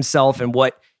perception of himself and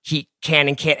what he can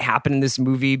and can't happen in this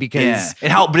movie because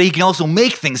but he can also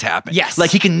make things happen. Yes.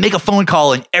 Like he can make a phone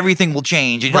call and everything will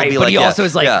change. And right, but he also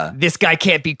is like, this guy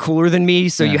can't be cooler than me,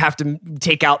 so you have to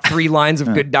take out 3 lines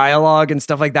of good dialogue and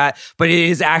stuff like that. But it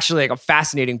is actually like a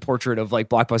fascinating portrait of like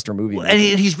blockbuster movie. And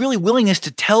he's really willingness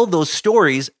to tell those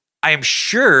stories. I am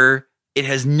sure it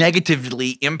has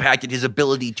negatively impacted his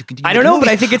ability to continue. I don't know, but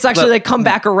I think it's actually like come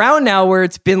back around now where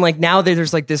it's been like now that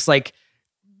there's like this like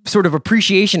sort of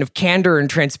appreciation of candor and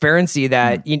transparency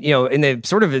that,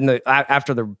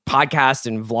 after the podcast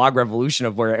and vlog revolution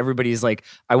of where everybody's like,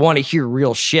 I want to hear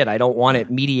real shit. I don't want it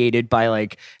mediated by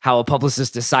like how a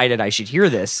publicist decided I should hear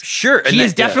this. Sure. He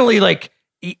is definitely like,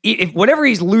 if whatever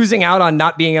he's losing out on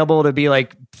not being able to be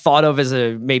like thought of as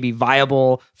a maybe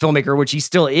viable filmmaker, which he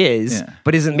still is,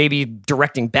 but isn't maybe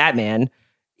directing Batman,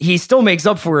 he still makes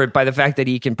up for it by the fact that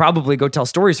he can probably go tell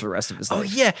stories for the rest of his life. Oh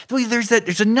yeah,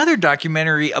 there's another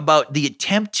documentary about the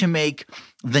attempt to make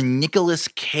the Nicolas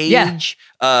Cage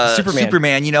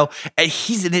Superman, and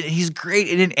he's in it. He's great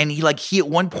in it, and he at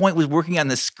one point was working on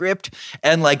the script,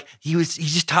 and like he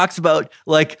just talks about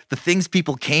like the things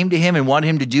people came to him and wanted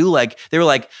him to do. Like they were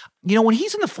like, when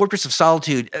he's in the Fortress of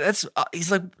Solitude, he's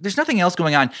like, there's nothing else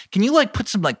going on. Can you like put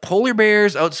some like polar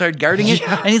bears outside guarding it?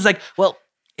 And he's like, well,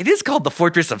 it is called the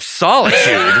Fortress of Solitude,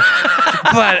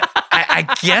 but I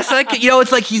guess I could,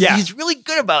 it's like he's really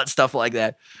good about stuff like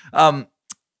that.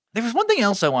 There was one thing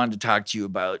else I wanted to talk to you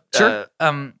about. Sure.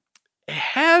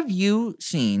 Have you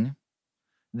seen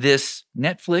this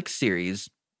Netflix series,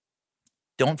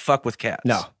 Don't Fuck with Cats?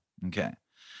 No. Okay.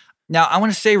 Now, I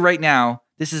want to say right now,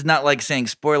 this is not like saying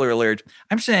spoiler alert.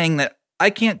 I'm saying that I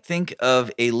can't think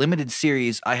of a limited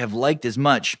series I have liked as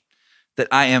much that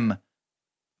I am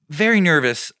very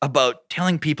nervous about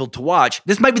telling people to watch.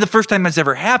 This might be the first time that's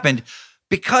ever happened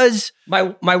because my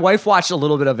wife watched a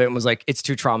little bit of it and was like, it's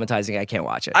too traumatizing. I can't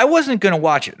watch it. I wasn't going to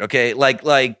watch it. Okay. Like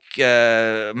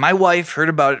my wife heard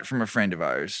about it from a friend of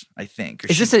ours, I think.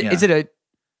 Is it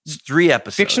it's 3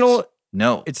 episodes. Fictional?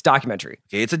 No. It's documentary.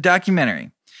 Okay. It's a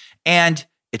documentary and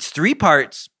it's 3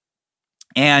 parts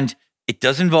and it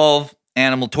does involve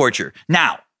animal torture.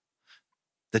 Now,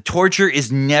 the torture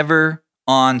is never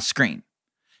on screen.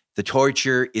 The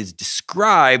torture is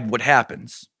described what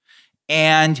happens,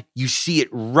 and you see it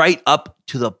right up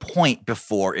to the point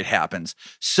before it happens.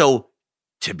 So,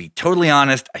 to be totally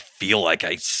honest, I feel like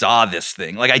I saw this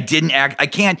thing. Like I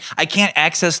can't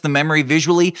access the memory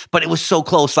visually, but it was so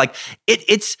close. Like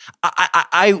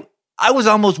I was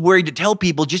almost worried to tell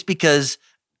people just because,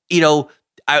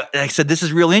 I said, this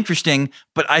is real interesting,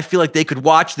 but I feel like they could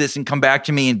watch this and come back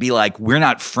to me and be like, we're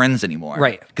not friends anymore.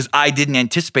 Right. Because I didn't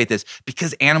anticipate this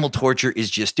because animal torture is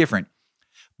just different.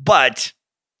 But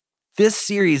this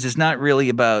series is not really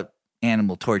about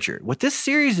animal torture. What this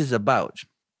series is about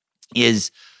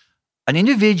is an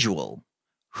individual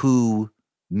who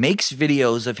makes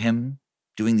videos of him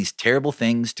doing these terrible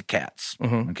things to cats.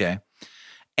 Mm-hmm. Okay.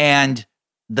 And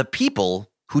the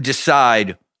people who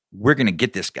decide we're going to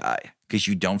get this guy because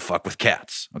you don't fuck with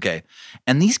cats. Okay.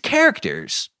 And these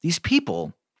characters, these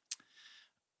people,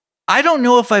 I don't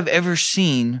know if I've ever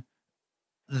seen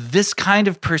this kind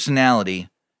of personality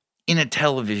in a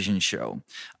television show.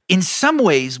 In some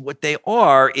ways, what they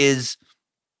are is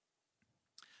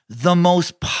the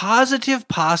most positive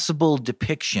possible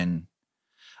depiction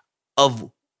of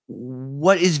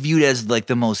what is viewed as like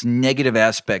the most negative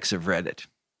aspects of Reddit.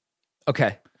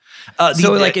 Okay.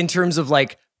 Like in terms of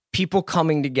like people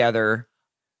coming together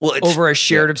over a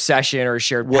shared obsession or a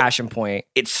shared passion point.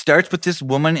 It starts with this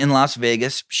woman in Las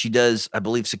Vegas. She does, I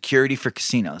believe, security for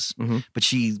casinos, but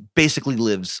she basically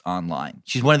lives online.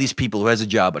 She's one of these people who has a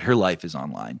job, but her life is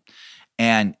online.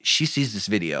 And she sees this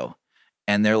video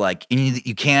and they're like, you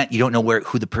don't know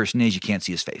who the person is. You can't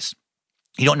see his face.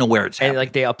 You don't know where it's happening. And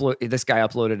like this guy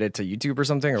uploaded it to YouTube or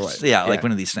something or what? Yeah, like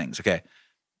one of these things. Okay.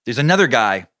 There's another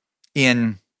guy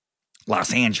in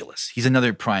Los Angeles. He's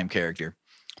another prime character.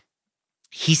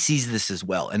 He sees this as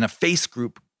well. And a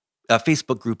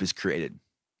Facebook group is created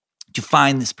to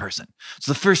find this person.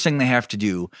 So the first thing they have to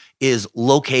do is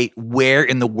locate where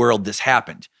in the world this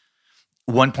happened.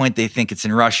 At one point they think it's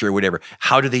in Russia or whatever.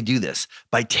 How do they do this?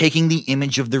 By taking the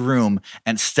image of the room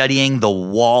and studying the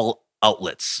wall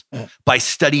outlets by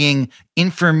studying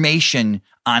information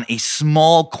on a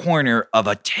small corner of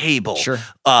a table. Sure.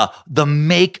 The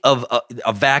make of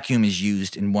a vacuum is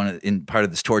used in part of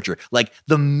this torture. Like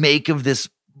the make of this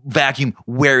vacuum,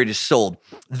 where it is sold.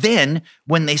 Then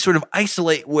when they sort of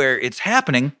isolate where it's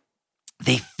happening,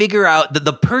 they figure out that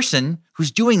the person who's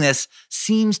doing this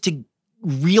seems to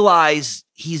realize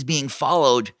he's being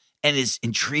followed and is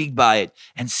intrigued by it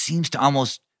and seems to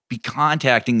almost be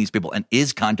contacting these people and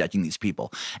is contacting these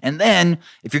people. And then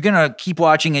if you're going to keep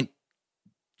watching it,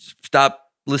 stop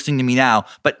listening to me now,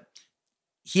 but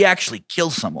he actually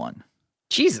kills someone.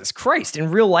 Jesus Christ,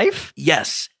 in real life?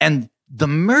 Yes. And the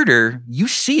murder, you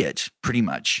see it pretty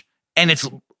much. And it's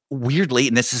weirdly,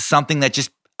 and this is something that just,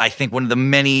 I think one of the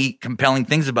many compelling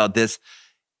things about this,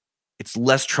 it's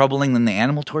less troubling than the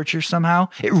animal torture somehow.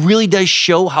 It really does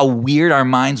show how weird our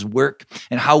minds work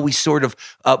and how we sort of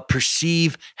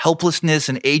perceive helplessness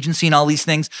and agency and all these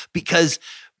things. Because,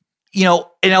 you know,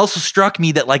 it also struck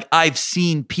me that like I've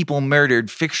seen people murdered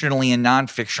fictionally and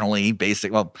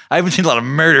non-fictionally, well, I haven't seen a lot of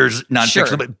murders non-fictionally,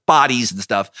 Sure. but bodies and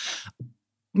stuff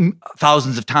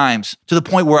thousands of times to the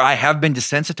point where I have been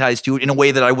desensitized to it in a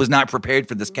way that I was not prepared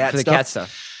for this cat stuff. Cat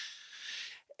stuff.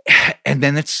 And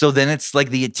then it's like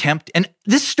the attempt. And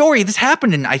this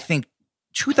happened in, I think,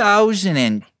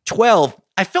 2012.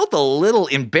 I felt a little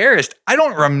embarrassed. I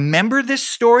don't remember this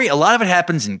story. A lot of it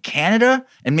happens in Canada,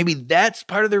 and maybe that's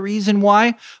part of the reason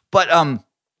why. But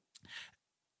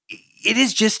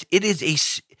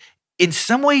in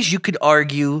some ways you could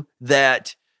argue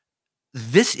that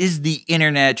this is the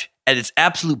internet at its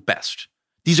absolute best.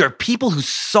 These are people who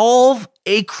solve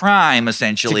a crime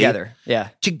essentially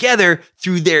together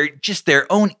through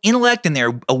their own intellect and their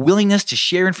willingness to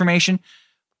share information.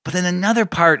 But then another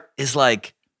part is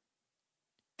like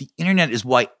the internet is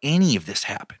why any of this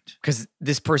happened. Because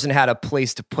this person had a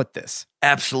place to put this.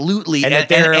 Absolutely.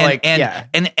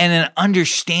 And an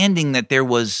understanding that there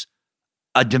was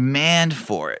a demand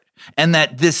for it. And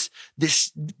that this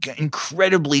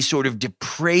incredibly sort of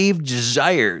depraved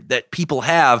desire that people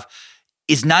have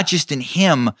is not just in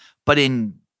him, but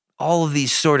in all of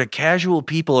these sort of casual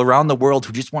people around the world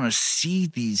who just want to see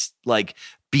these like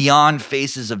beyond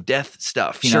faces of death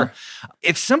stuff. You know,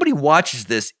 if somebody watches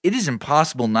this, it is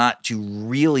impossible not to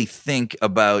really think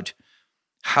about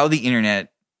how the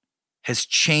internet has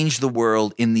changed the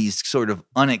world in these sort of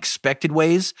unexpected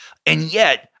ways. And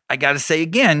yet, I got to say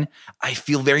again, I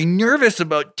feel very nervous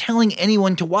about telling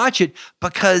anyone to watch it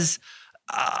because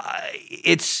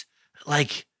it's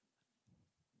like...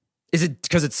 Is it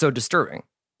because it's so disturbing?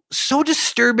 So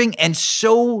disturbing, and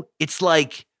so it's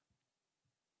like,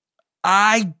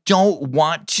 I don't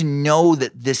want to know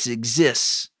that this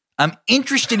exists. I'm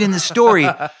interested in the story,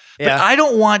 but I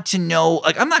don't want to know.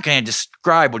 Like, I'm not going to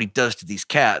describe what he does to these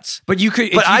cats. But you could,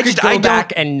 if you could go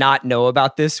back and not know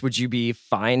about this, would you be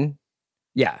fine?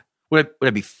 Yeah. Would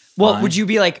I be fine? Well, would you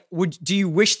be like, do you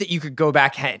wish that you could go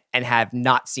back and have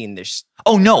not seen this?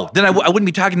 Oh, no. Then I wouldn't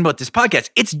be talking about this podcast.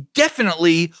 It's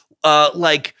definitely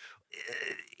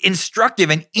instructive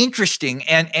and interesting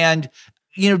and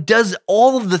you know, does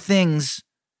all of the things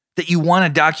that you want a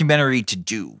documentary to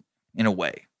do in a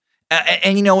way.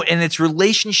 And you know, and its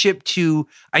relationship to,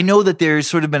 I know that there's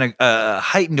sort of been a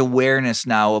heightened awareness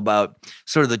now about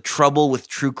sort of the trouble with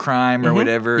true crime or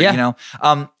whatever, you know,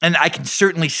 and I can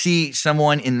certainly see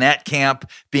someone in that camp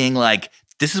being like,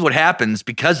 this is what happens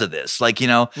because of this. Like, you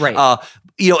know,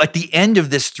 you know, at the end of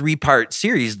this 3-part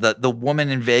series, the woman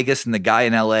in Vegas and the guy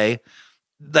in LA,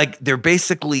 like they're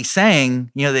basically saying,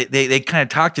 you know, they kind of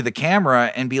talk to the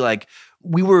camera and be like,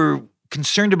 we were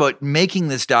concerned about making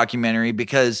this documentary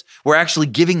because we're actually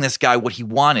giving this guy what he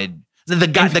wanted. The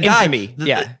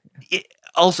guy,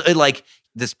 also, like,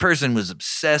 this person was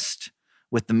obsessed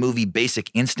with the movie Basic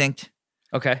Instinct.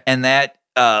 Okay. And that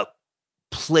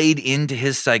played into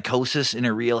his psychosis in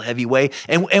a real heavy way.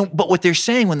 But what they're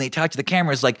saying when they talk to the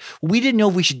camera is like, we didn't know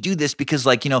if we should do this because,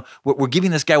 like, you know, we're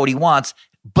giving this guy what he wants,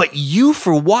 but you,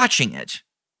 for watching it,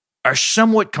 are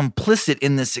somewhat complicit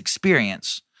in this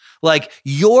experience. Like,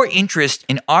 your interest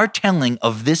in our telling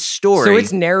of this story. So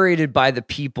it's narrated by the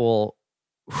people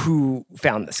who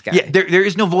found this guy. Yeah, there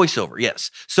is no voiceover, yes.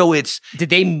 So it's... Did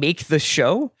they make the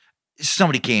show?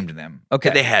 Somebody came to them. Okay.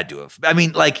 They had to have. I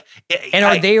mean, like... And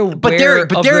are they aware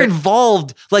But they're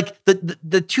involved. Like,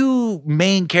 the two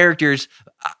main characters,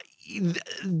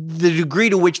 the degree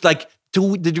to which, like...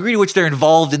 To the degree to which they're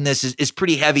involved in this is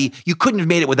pretty heavy. You couldn't have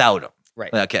made it without them.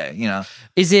 Right. Okay, you know.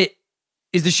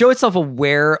 Is the show itself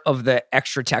aware of the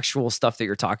extra textual stuff that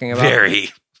you're talking about? Very.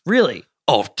 Really?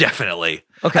 Oh, definitely.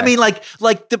 Okay. I mean,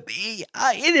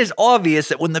 it is obvious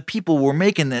that when the people were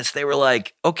making this, they were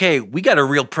like, okay, we got a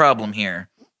real problem here.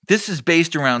 This is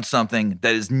based around something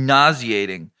that is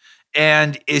nauseating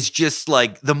and is just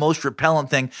like the most repellent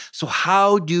thing. So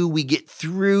how do we get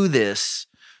through this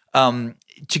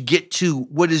to get to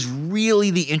what is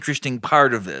really the interesting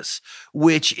part of this,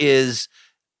 which is,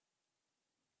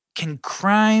 can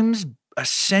crimes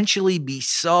essentially be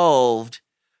solved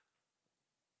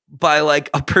by like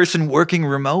a person working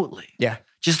remotely? Yeah.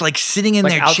 Just like sitting in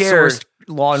Like their chair. outsourced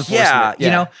law enforcement.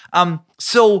 Yeah.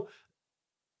 So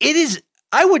it is,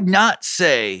 I would not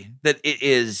say that it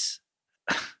is,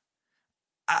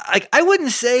 I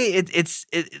wouldn't say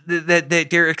that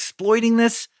they're exploiting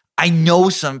this. I know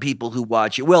some people who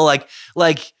watch it. Well, I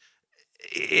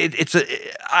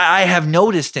have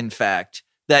noticed, in fact,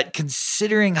 that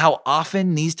considering how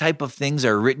often these type of things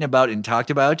are written about and talked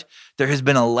about, there has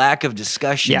been a lack of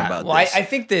discussion about this. I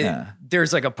think that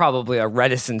there's like probably a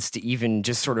reticence to even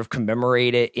just sort of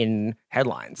commemorate it in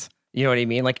headlines. You know what I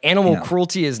mean? Like animal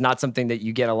cruelty is not something that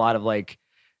you get a lot of like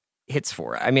hits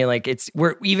for. I mean, like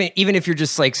even if you're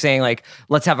just like saying like,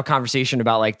 let's have a conversation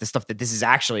about like the stuff that this is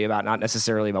actually about, not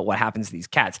necessarily about what happens to these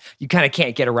cats, you kind of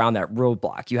can't get around that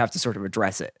roadblock. You have to sort of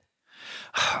address it.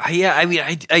 Yeah, I mean,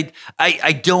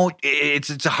 I don't.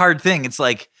 It's a hard thing. It's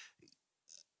like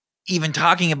even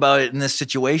talking about it in this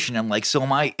situation. I'm like, so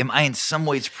am I in some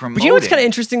ways promoting? But you know what's kind of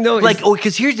interesting though? Like,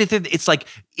 because here's the thing. It's like,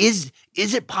 is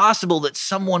it possible that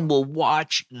someone will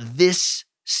watch this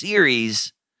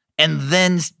series and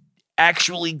then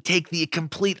actually take the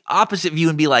complete opposite view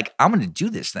and be like, I'm going to do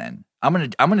this then. I'm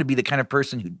going to be the kind of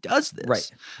person who does this.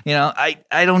 Right. You know,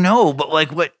 I don't know, but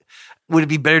like what. Would it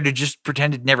be better to just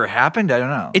pretend it never happened? I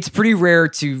don't know. It's pretty rare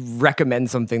to recommend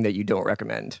something that you don't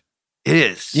recommend. It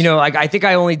is. You know, like I think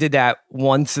I only did that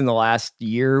once in the last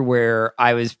year where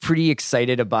I was pretty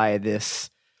excited to buy this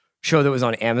show that was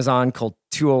on Amazon called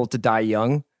Too Old to Die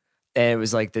Young. And it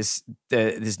was like this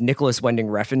Nicholas Winding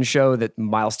Refn show that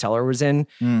Miles Teller was in.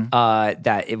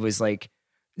 That it was like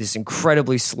this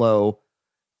incredibly slow,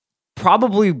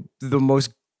 probably the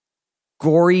most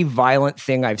gory, violent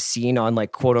thing I've seen on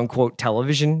like quote unquote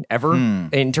television ever.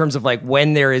 In terms of like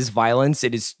when there is violence,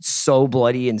 it is so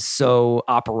bloody and so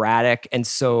operatic and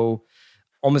so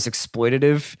almost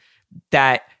exploitative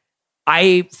that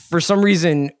for some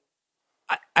reason,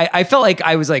 I felt like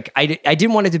I was like, I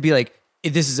didn't want it to be like,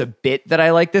 this is a bit that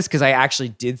I like this, because I actually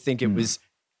did think it was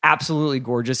absolutely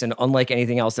gorgeous and unlike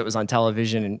anything else that was on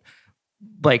television, and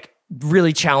like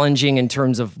really challenging in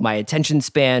terms of my attention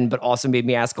span, but also made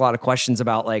me ask a lot of questions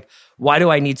about like, why do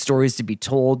I need stories to be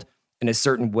told in a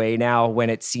certain way now, when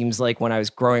it seems like when I was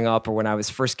growing up or when I was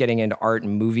first getting into art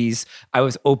and movies, I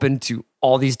was open to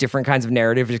all these different kinds of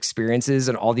narrative experiences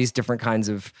and all these different kinds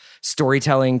of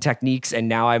storytelling techniques. And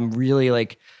now I'm really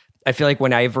like, I feel like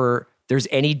whenever there's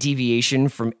any deviation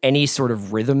from any sort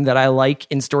of rhythm that I like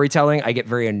in storytelling, I get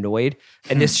very annoyed.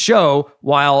 And this show,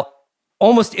 while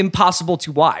almost impossible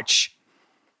to watch,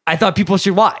 I thought people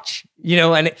should watch, you know,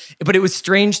 but it was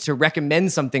strange to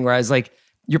recommend something where I was like,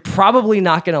 you're probably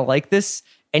not going to like this.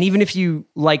 And even if you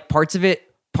like parts of it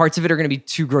are going to be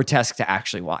too grotesque to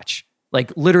actually watch.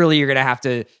 Like literally you're going to have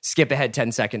to skip ahead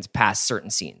 10 seconds past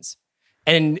certain scenes.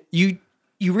 And you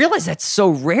realize that's so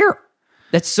rare.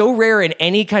 That's so rare in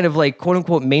any kind of like quote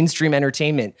unquote mainstream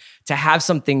entertainment to have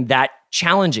something that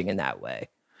challenging in that way.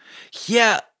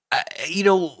 Yeah. You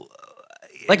know,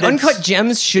 like Uncut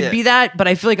Gems should be that, but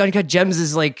I feel like Uncut Gems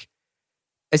is like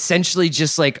essentially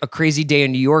just like a Crazy Day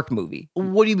in New York movie.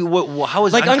 What do you mean? How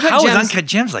is like Uncut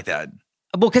Gems like that?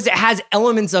 Well, because it has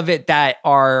elements of it that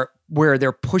are where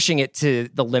they're pushing it to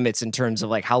the limits in terms of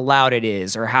like how loud it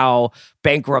is or how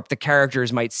bankrupt the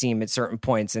characters might seem at certain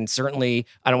points. And certainly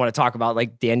I don't want to talk about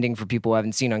like the ending for people who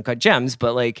haven't seen Uncut Gems,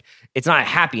 but like it's not a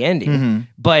happy ending.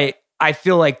 But I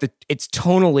feel like it's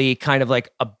tonally kind of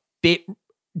like a bit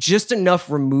just enough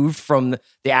removed from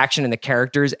the action and the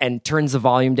characters and turns the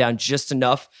volume down just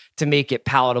enough to make it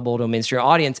palatable to a mainstream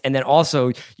audience. And then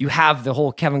also you have the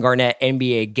whole Kevin Garnett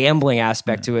NBA gambling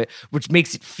aspect to it, which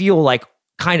makes it feel like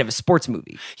kind of a sports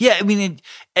movie. Yeah, I mean,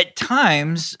 at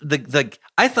times,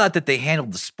 I thought that they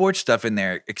handled the sports stuff in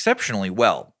there exceptionally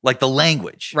well, like the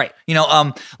language. Right. You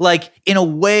know, like in a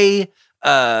way...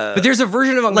 but there's a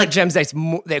version of Uncut Gems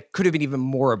that could have been even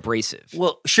more abrasive.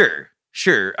 Well, sure.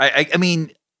 I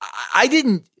mean... I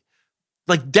didn't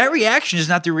like that reaction is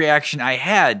not the reaction I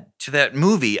had to that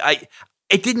movie.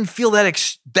 It didn't feel that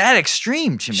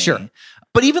extreme to me. Sure.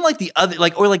 But even like the other,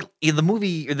 like, or like in the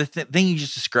movie or the thing you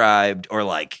just described, or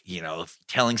like, you know,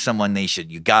 telling someone you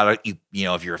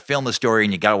know, if you're a film the story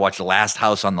and you got to watch The Last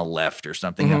House on the Left or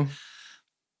something. You know,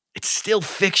 it's still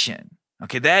fiction.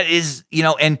 Okay, that is,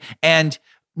 and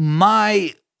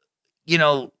my,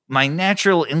 my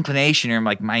natural inclination, or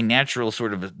like my natural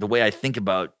sort of the way I think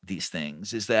about these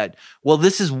things is that, well,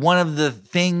 this is one of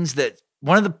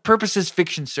the purposes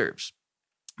fiction serves,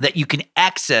 that you can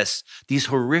access these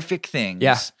horrific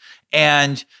things,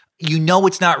 and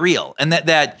it's not real, and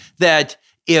that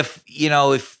if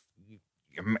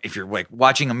you're like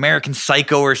watching American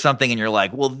Psycho or something and you're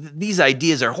like, well, these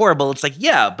ideas are horrible. It's like,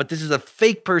 yeah, but this is a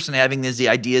fake person having these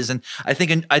ideas. And I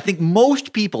think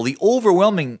most people, the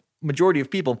overwhelming majority of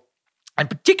people, and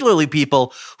particularly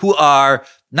people who are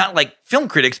not like film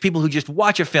critics, people who just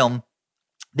watch a film,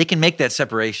 they can make that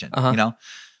separation, But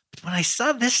when I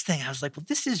saw this thing, I was like, well,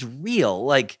 this is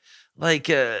real.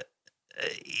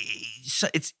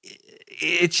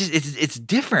 It's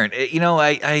different.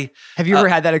 I have you ever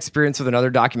had that experience with another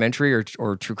documentary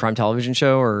or true crime television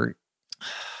show, or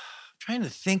trying to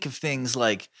think of things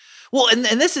like, well, and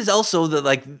this is also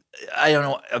I don't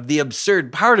know, the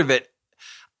absurd part of it.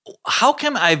 How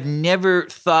come I've never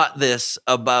thought this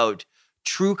about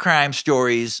true crime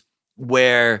stories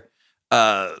where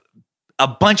a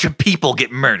bunch of people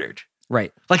get murdered?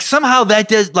 Right. Like somehow that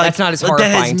does, like, that's not as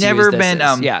horrifying. That has never been,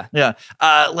 yeah.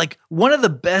 Like one of the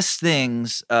best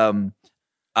things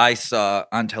I saw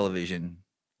on television,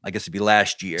 I guess it'd be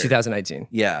last year, 2019.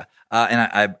 Yeah. And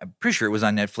I'm pretty sure it was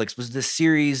on Netflix, was this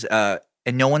series, And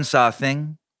No One Saw a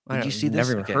Thing. Did you see this?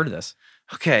 Never even heard of this.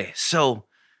 Okay. So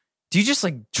do you just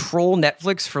like troll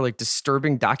Netflix for like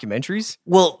disturbing documentaries?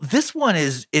 Well, this one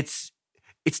it's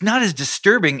not as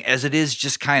disturbing as it is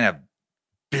just kind of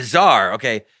bizarre.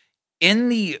 Okay. In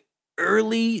the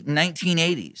early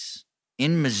 1980s,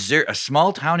 in Missouri, a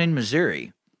small town in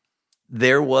Missouri,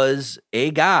 there was a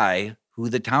guy who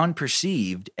the town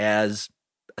perceived as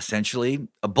essentially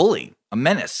a bully, a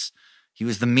menace. He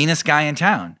was the meanest guy in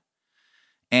town.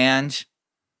 And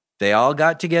they all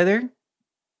got together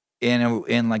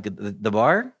in like the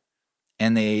bar,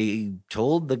 and they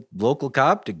told the local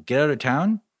cop to get out of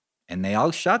town, and they all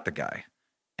shot the guy.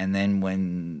 And then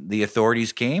when the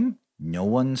authorities came, no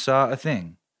one saw a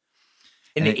thing.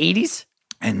 In the 80s?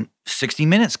 And 60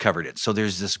 Minutes covered it. So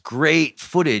there's this great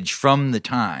footage from the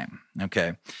time.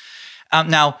 Okay.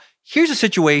 Now, here's a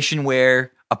situation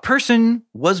where a person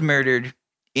was murdered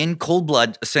in cold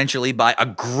blood, essentially, by a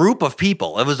group of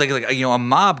people. It was like a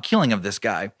mob killing of this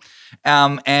guy.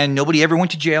 And nobody ever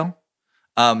went to jail.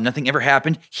 Nothing ever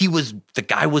happened. The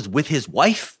guy was with his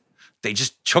wife. They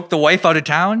just took the wife out of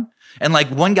town. And like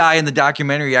one guy in the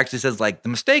documentary actually says, like, the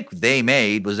mistake they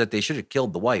made was that they should have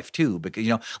killed the wife too, because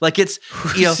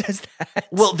Who says that?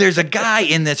 Well, there's a guy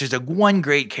in this. There's one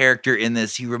great character in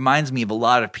this. He reminds me of a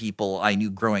lot of people I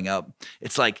knew growing up.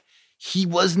 It's like he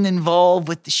wasn't involved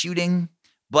with the shooting,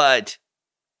 but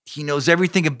he knows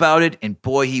everything about it, and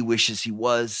boy, he wishes he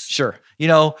was. Sure.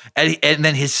 And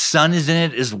then his son is in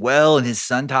it as well, and his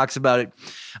son talks about it.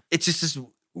 It's just this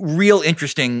real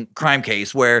interesting crime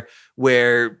case where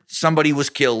somebody was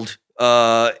killed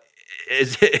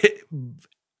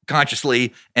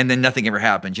consciously, and then nothing ever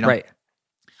happened. Right.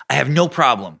 I have no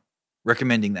problem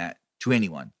recommending that to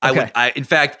anyone. Okay. In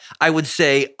fact, I would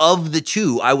say of the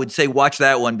two, I would say watch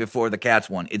that one before the Cats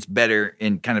one. It's better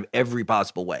in kind of every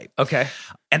possible way. Okay.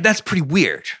 And that's pretty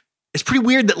weird. It's pretty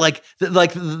weird that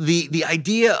the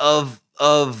idea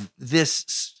of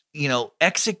this,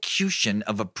 execution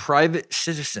of a private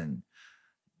citizen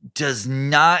does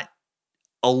not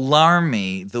alarm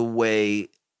me the way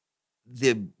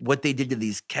what they did to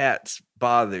these cats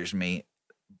bothers me.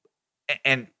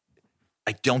 And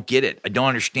I don't get it. I don't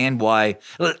understand why.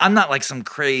 I'm not like some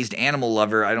crazed animal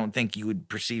lover. I don't think you would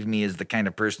perceive me as the kind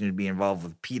of person who'd be involved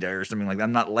with PETA or something like that.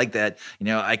 I'm not like that.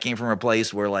 I came from a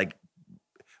place where like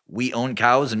we owned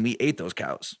cows and we ate those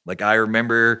cows. Like I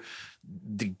remember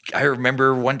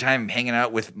one time hanging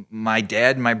out with my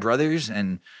dad and my brothers,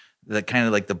 and the kind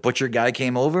of like the butcher guy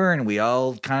came over, and we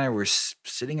all kind of were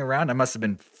sitting around. I must have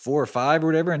been 4 or 5 or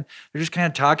whatever. And they're just kind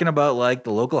of talking about like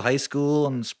the local high school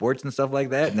and sports and stuff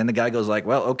like that. And then the guy goes like,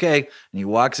 well, okay. And he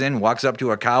walks up to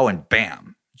a cow, and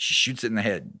bam, she shoots it in the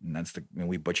head. And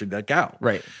we butchered that cow.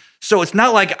 Right. So it's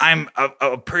not like I'm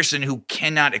a person who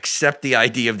cannot accept the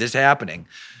idea of this happening.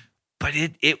 But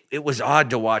it was odd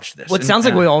to watch this. Well, it sounds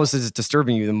like what almost is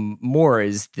disturbing you the more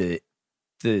is the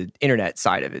internet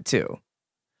side of it too.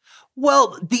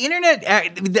 Well, the internet,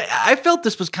 I felt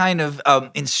this was kind of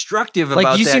instructive about that.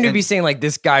 Like you seem to be saying like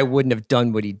this guy wouldn't have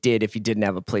done what he did if he didn't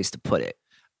have a place to put it.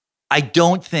 I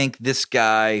don't think this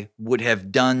guy would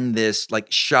have done this,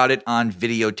 like shot it on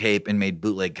videotape and made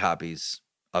bootleg copies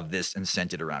of this and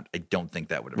sent it around. I don't think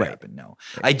that would have happened, no.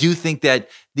 Right. I do think that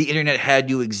the internet had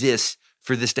to exist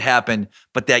for this to happen,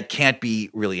 but that can't be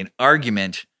really an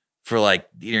argument for like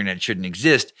the internet shouldn't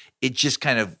exist. It just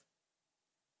kind of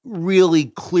really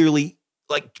clearly,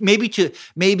 like maybe is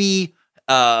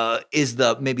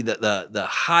the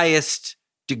highest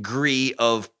degree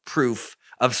of proof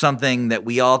of something that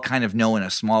we all kind of know in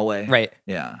a small way. Right.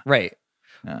 Yeah. Right.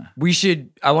 Yeah.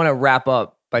 I want to wrap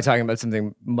up by talking about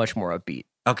something much more upbeat.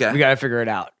 Okay. We got to figure it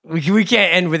out. We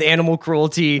can't end with animal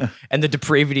cruelty and the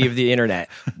depravity of the internet.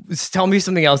 Tell me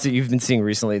something else that you've been seeing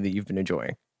recently that you've been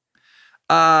enjoying.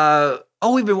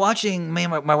 We've been watching, my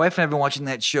wife and I have been watching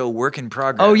that show Work in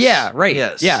Progress. Oh yeah. Right.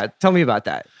 Yes. Yeah. Tell me about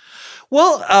that.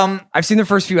 Well, I've seen the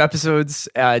first few episodes.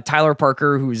 Tyler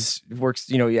Parker, works,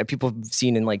 people have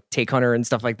seen in like Take Hunter and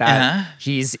stuff like that.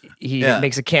 He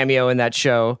makes a cameo in that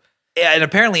show. Yeah, and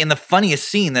apparently in the funniest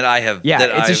scene that I have.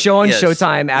 Yeah, it's a show on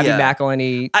Showtime. Abby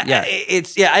McElhenney.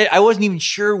 I wasn't even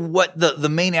sure what the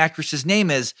main actress's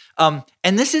name is.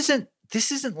 And this isn't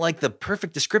like the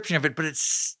perfect description of it, but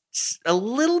it's a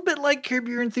little bit like Curb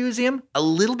Your Enthusiasm, a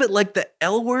little bit like the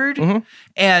L Word,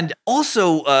 and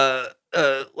also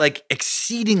like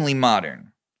exceedingly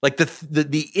modern. Like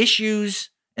the issues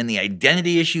and the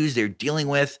identity issues they're dealing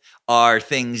with are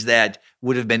things that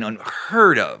would have been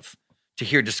unheard of to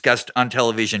hear discussed on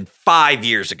television 5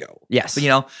 years ago. Yes.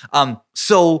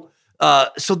 So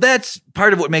that's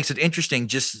part of what makes it interesting,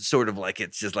 just sort of like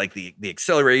it's just like the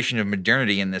acceleration of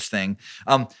modernity in this thing.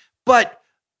 But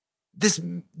this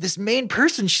main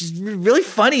person, she's really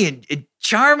funny and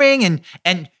charming,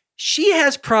 and she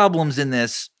has problems in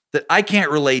this that I can't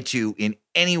relate to in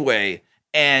any way.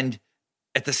 And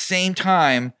at the same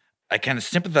time, I kind of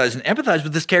sympathize and empathize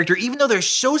with this character, even though they're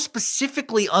so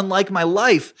specifically unlike my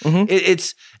life.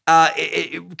 It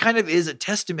kind of is a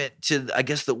testament to, I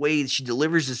guess, the way she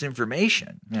delivers this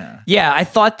information. Yeah. I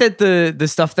thought that the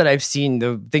stuff that I've seen,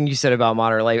 the thing you said about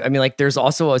modern life, I mean, like, there's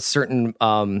also a certain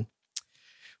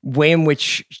way in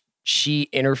which she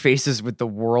interfaces with the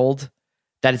world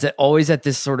that is always at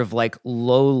this sort of like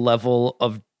low level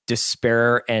of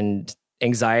despair and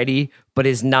anxiety, but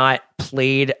is not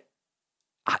played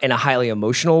in a highly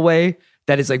emotional way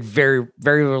that is like very,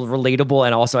 very relatable,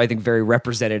 and also I think very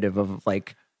representative of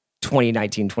like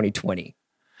 2019, 2020.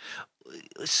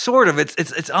 Sort of.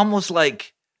 It's almost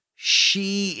like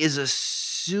she is a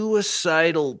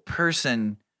suicidal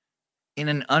person in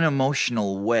an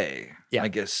unemotional way. Yeah. I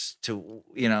guess Well,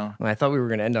 I thought we were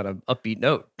going to end on an upbeat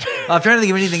note. I'm trying to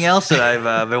think of anything else that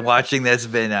I've been watching that's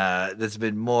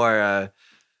been more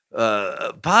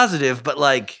positive, but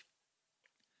like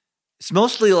it's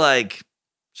mostly like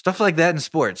stuff like that in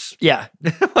sports. Yeah.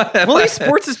 Well, at least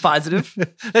sports is positive.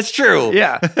 That's true.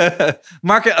 Yeah.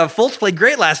 Fultz played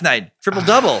great last night.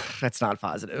 Triple-double. That's not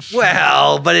positive.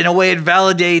 Well, but in a way it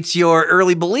validates your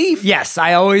early belief. Yes.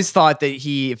 I always thought that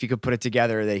if you could put it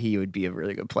together, that he would be a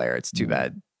really good player. It's too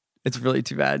bad. It's really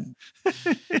too bad.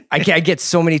 I get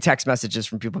so many text messages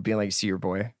from people being like, you see your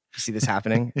boy? You see this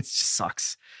happening? It just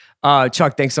sucks.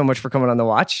 Chuck, thanks so much for coming on The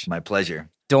Watch. My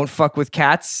pleasure. Don't fuck with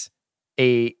cats.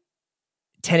 A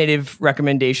tentative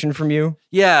recommendation from you?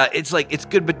 Yeah, it's like, it's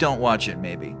good, but don't watch it,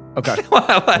 maybe. Okay.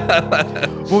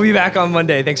 We'll be back on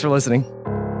Monday. Thanks for listening.